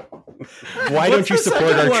you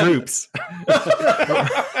support our troops?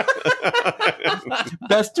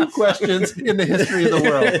 Best two questions in the history of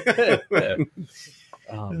the world.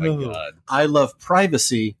 Oh my God. I love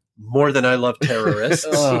privacy more than I love terrorists.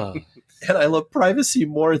 And I love privacy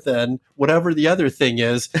more than whatever the other thing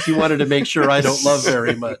is he wanted to make sure I don't love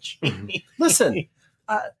very much. Listen,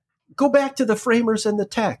 go back to the framers and the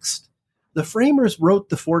text. The framers wrote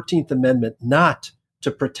the 14th Amendment not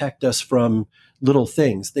to protect us from little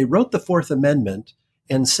things. They wrote the Fourth Amendment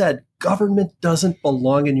and said, government doesn't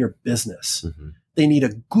belong in your business. They need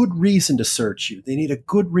a good reason to search you. They need a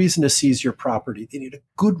good reason to seize your property. They need a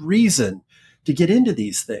good reason to get into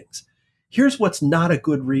these things. Here's what's not a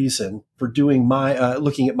good reason for doing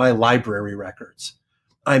looking at my library records.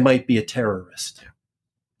 I might be a terrorist.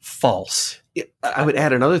 False. I would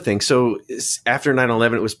add another thing. So after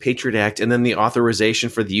 9/11, it was Patriot Act, and then the authorization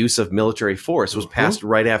for the use of military force was passed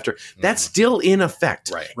right after. That's still in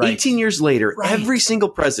effect. Right. 18 years later, every single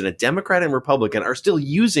president, Democrat and Republican, are still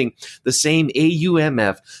using the same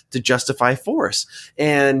AUMF to justify force.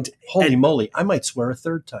 And holy moly, I might swear a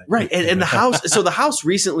third time. Right. And the House, so the House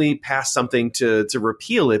recently passed something to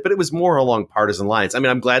repeal it, but it was more along partisan lines. I mean,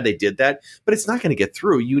 I'm glad they did that, but it's not going to get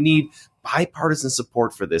through. You need bipartisan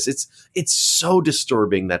support for this. It's so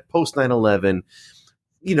disturbing that post 9/11,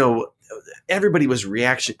 everybody was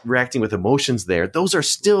reacting with emotions there. Those are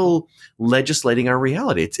still legislating our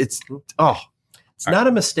reality. It's not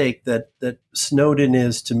a mistake that Snowden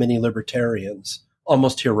is to many libertarians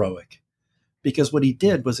almost heroic, because what he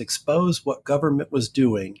did was expose what government was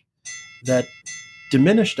doing that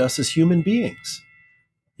diminished us as human beings.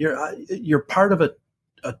 You're part of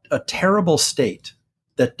a terrible state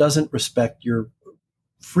that doesn't respect your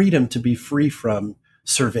freedom to be free from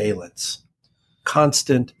surveillance,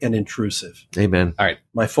 constant and intrusive. Amen. All right.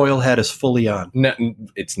 My foil hat is fully on. No,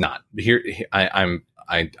 it's not. Here, I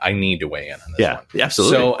I need to weigh in on this one. Yeah,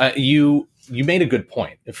 absolutely. So you made a good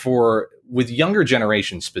point with younger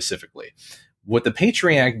generations specifically. What the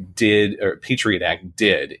Patriot Act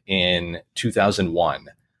did in 2001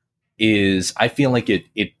 is, I feel like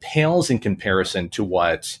it pales in comparison to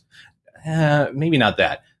what, maybe not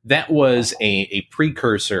that. That was a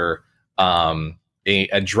precursor,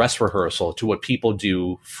 a dress rehearsal to what people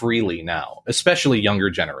do freely now, especially younger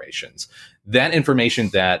generations. That information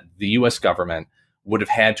that the U.S. government would have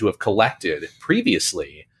had to have collected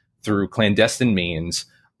previously through clandestine means,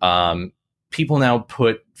 people now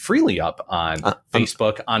put freely up on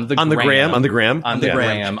Facebook, on the gram,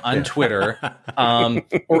 on Twitter,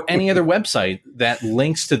 or any other website that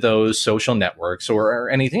links to those social networks or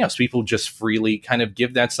anything else. People just freely kind of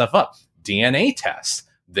give that stuff up. DNA tests.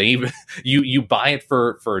 You buy it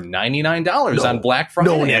for $99 on Black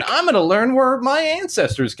Friday, and I'm going to learn where my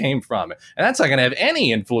ancestors came from, and that's not going to have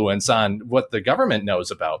any influence on what the government knows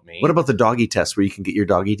about me. What about the doggy test where you can get your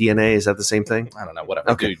doggy DNA? Is that the same thing? I don't know.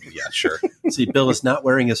 Whatever. Okay. Dude, yeah, sure. See, Bill is not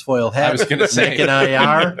wearing his foil hat. I was going to say an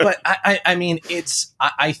IR, but I mean,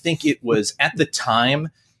 I think it was at the time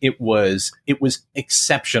it was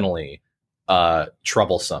exceptionally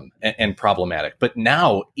troublesome and problematic, but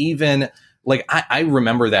now even. Like, I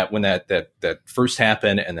remember that when that first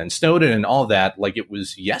happened, and then Snowden and all that, like it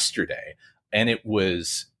was yesterday, and it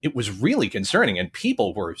was really concerning, and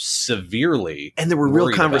people were severely, and there were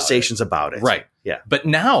real conversations about it. Right. Yeah. But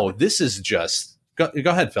now this is just, go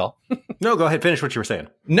ahead, Phil. No, go ahead. Finish what you were saying.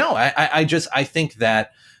 No, I think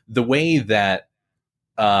that the way that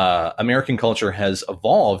American culture has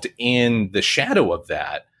evolved in the shadow of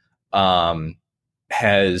that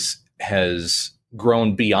has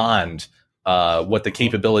grown beyond what the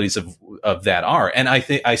capabilities of that are. And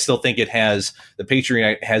I still think the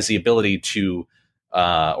Patriot Act has the ability to,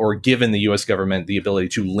 or given the U.S. government the ability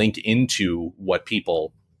to link into what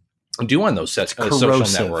people do on those social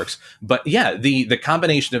networks. But yeah, the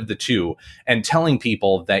combination of the two and telling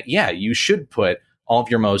people that, yeah, you should put all of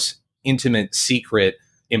your most intimate, secret,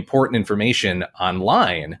 important information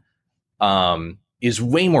online, is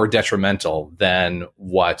way more detrimental than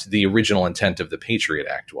what the original intent of the Patriot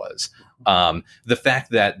Act was. The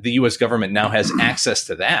fact that the U.S. government now has access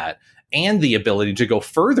to that and the ability to go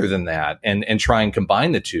further than that and try and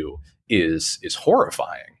combine the two is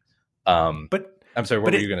horrifying. But I'm sorry,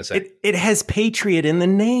 what were you going to say? It has Patriot in the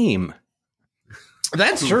name.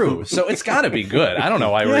 That's true. So it's got to be good. I don't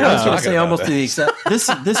know why we're I was going to say about almost that. to the extent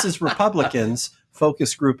this is Republicans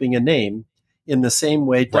focus grouping a name in the same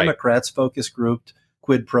way Democrats focus grouped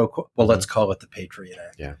quid pro quo. Well, let's call it the Patriot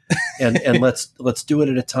Act. Yeah. and let's do it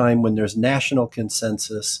at a time when there's national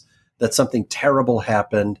consensus that something terrible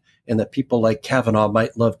happened and that people like Cavenagh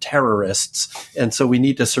might love terrorists. And so we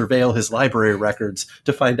need to surveil his library records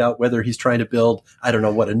to find out whether he's trying to build, I don't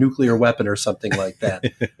know what, a nuclear weapon or something like that.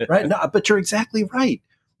 Right? No, but you're exactly right.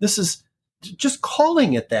 This is just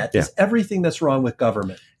calling it that is everything that's wrong with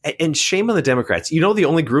government. And shame on the Democrats. You know, the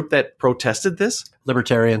only group that protested this?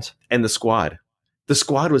 Libertarians. And the Squad. The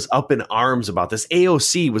Squad was up in arms about this.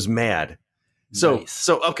 AOC was mad. So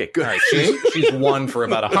okay, good. All right, she's won for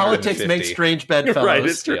about 150. Politics makes strange bedfellows. Right,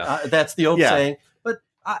 it's true. That's the old saying. But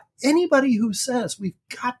anybody who says we've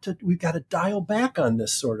got to dial back on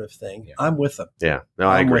this sort of thing, I'm with them. Yeah, no,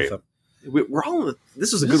 I agree. With them. We're all.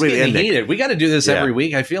 This is a good way to end it. We got to do this every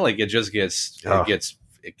week. I feel like it just gets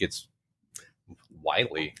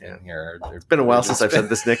wily in here. It's been a while since I've said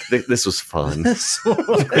this, Nick. This was fun.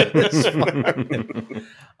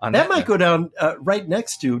 That might go down right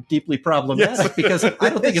next to deeply problematic because I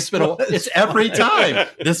don't think it's every time.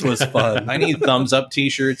 This was fun. I need thumbs up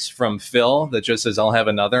T-shirts from Phil that just says I'll have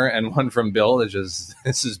another, and one from Bill that just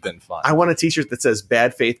this has been fun. I want a T-shirt that says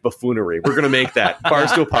bad faith buffoonery. We're going to make that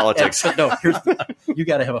Barstool Politics. No, you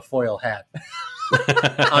got to have a foil hat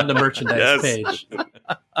on the merchandise page.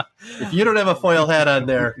 If you don't have a foil hat on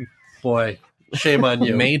there, boy, shame on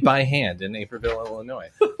you. Made by hand in Naperville, Illinois.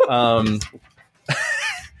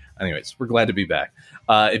 Anyways, we're glad to be back.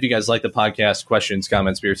 If you guys like the podcast, questions,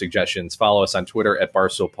 comments, beer suggestions, follow us on Twitter at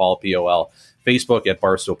BarstoolPol, POL, Facebook at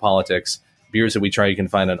Barstool Politics. Beers that we try you can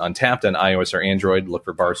find on Untapped on iOS or Android. Look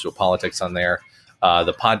for Barstool Politics on there.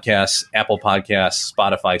 The podcasts, Apple Podcasts,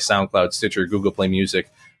 Spotify, SoundCloud, Stitcher, Google Play Music,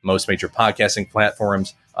 most major podcasting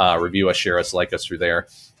platforms. Review us, share us, like us through there.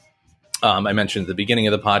 I mentioned at the beginning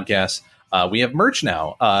of the podcast, we have merch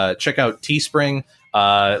now. Check out Teespring.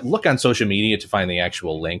 Look on social media to find the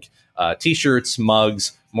actual link. T-shirts,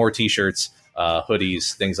 mugs, more T-shirts,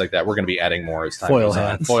 hoodies, things like that. We're going to be adding more as time goes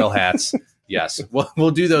on. Foil hats. Yes,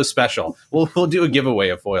 we'll do those special. We'll do a giveaway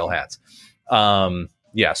of foil hats.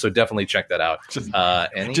 yeah, so definitely check that out.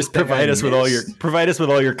 Just provide us with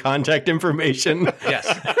all your contact information. Yes,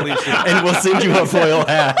 please do. And we'll send you a foil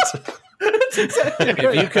hat.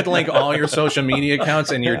 If you could link all your social media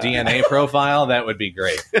accounts and your DNA profile, that would be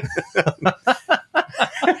great.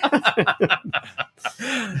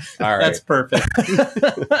 All right. That's perfect.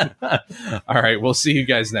 All right. We'll see you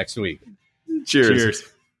guys next week. Cheers.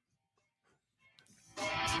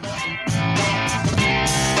 Cheers.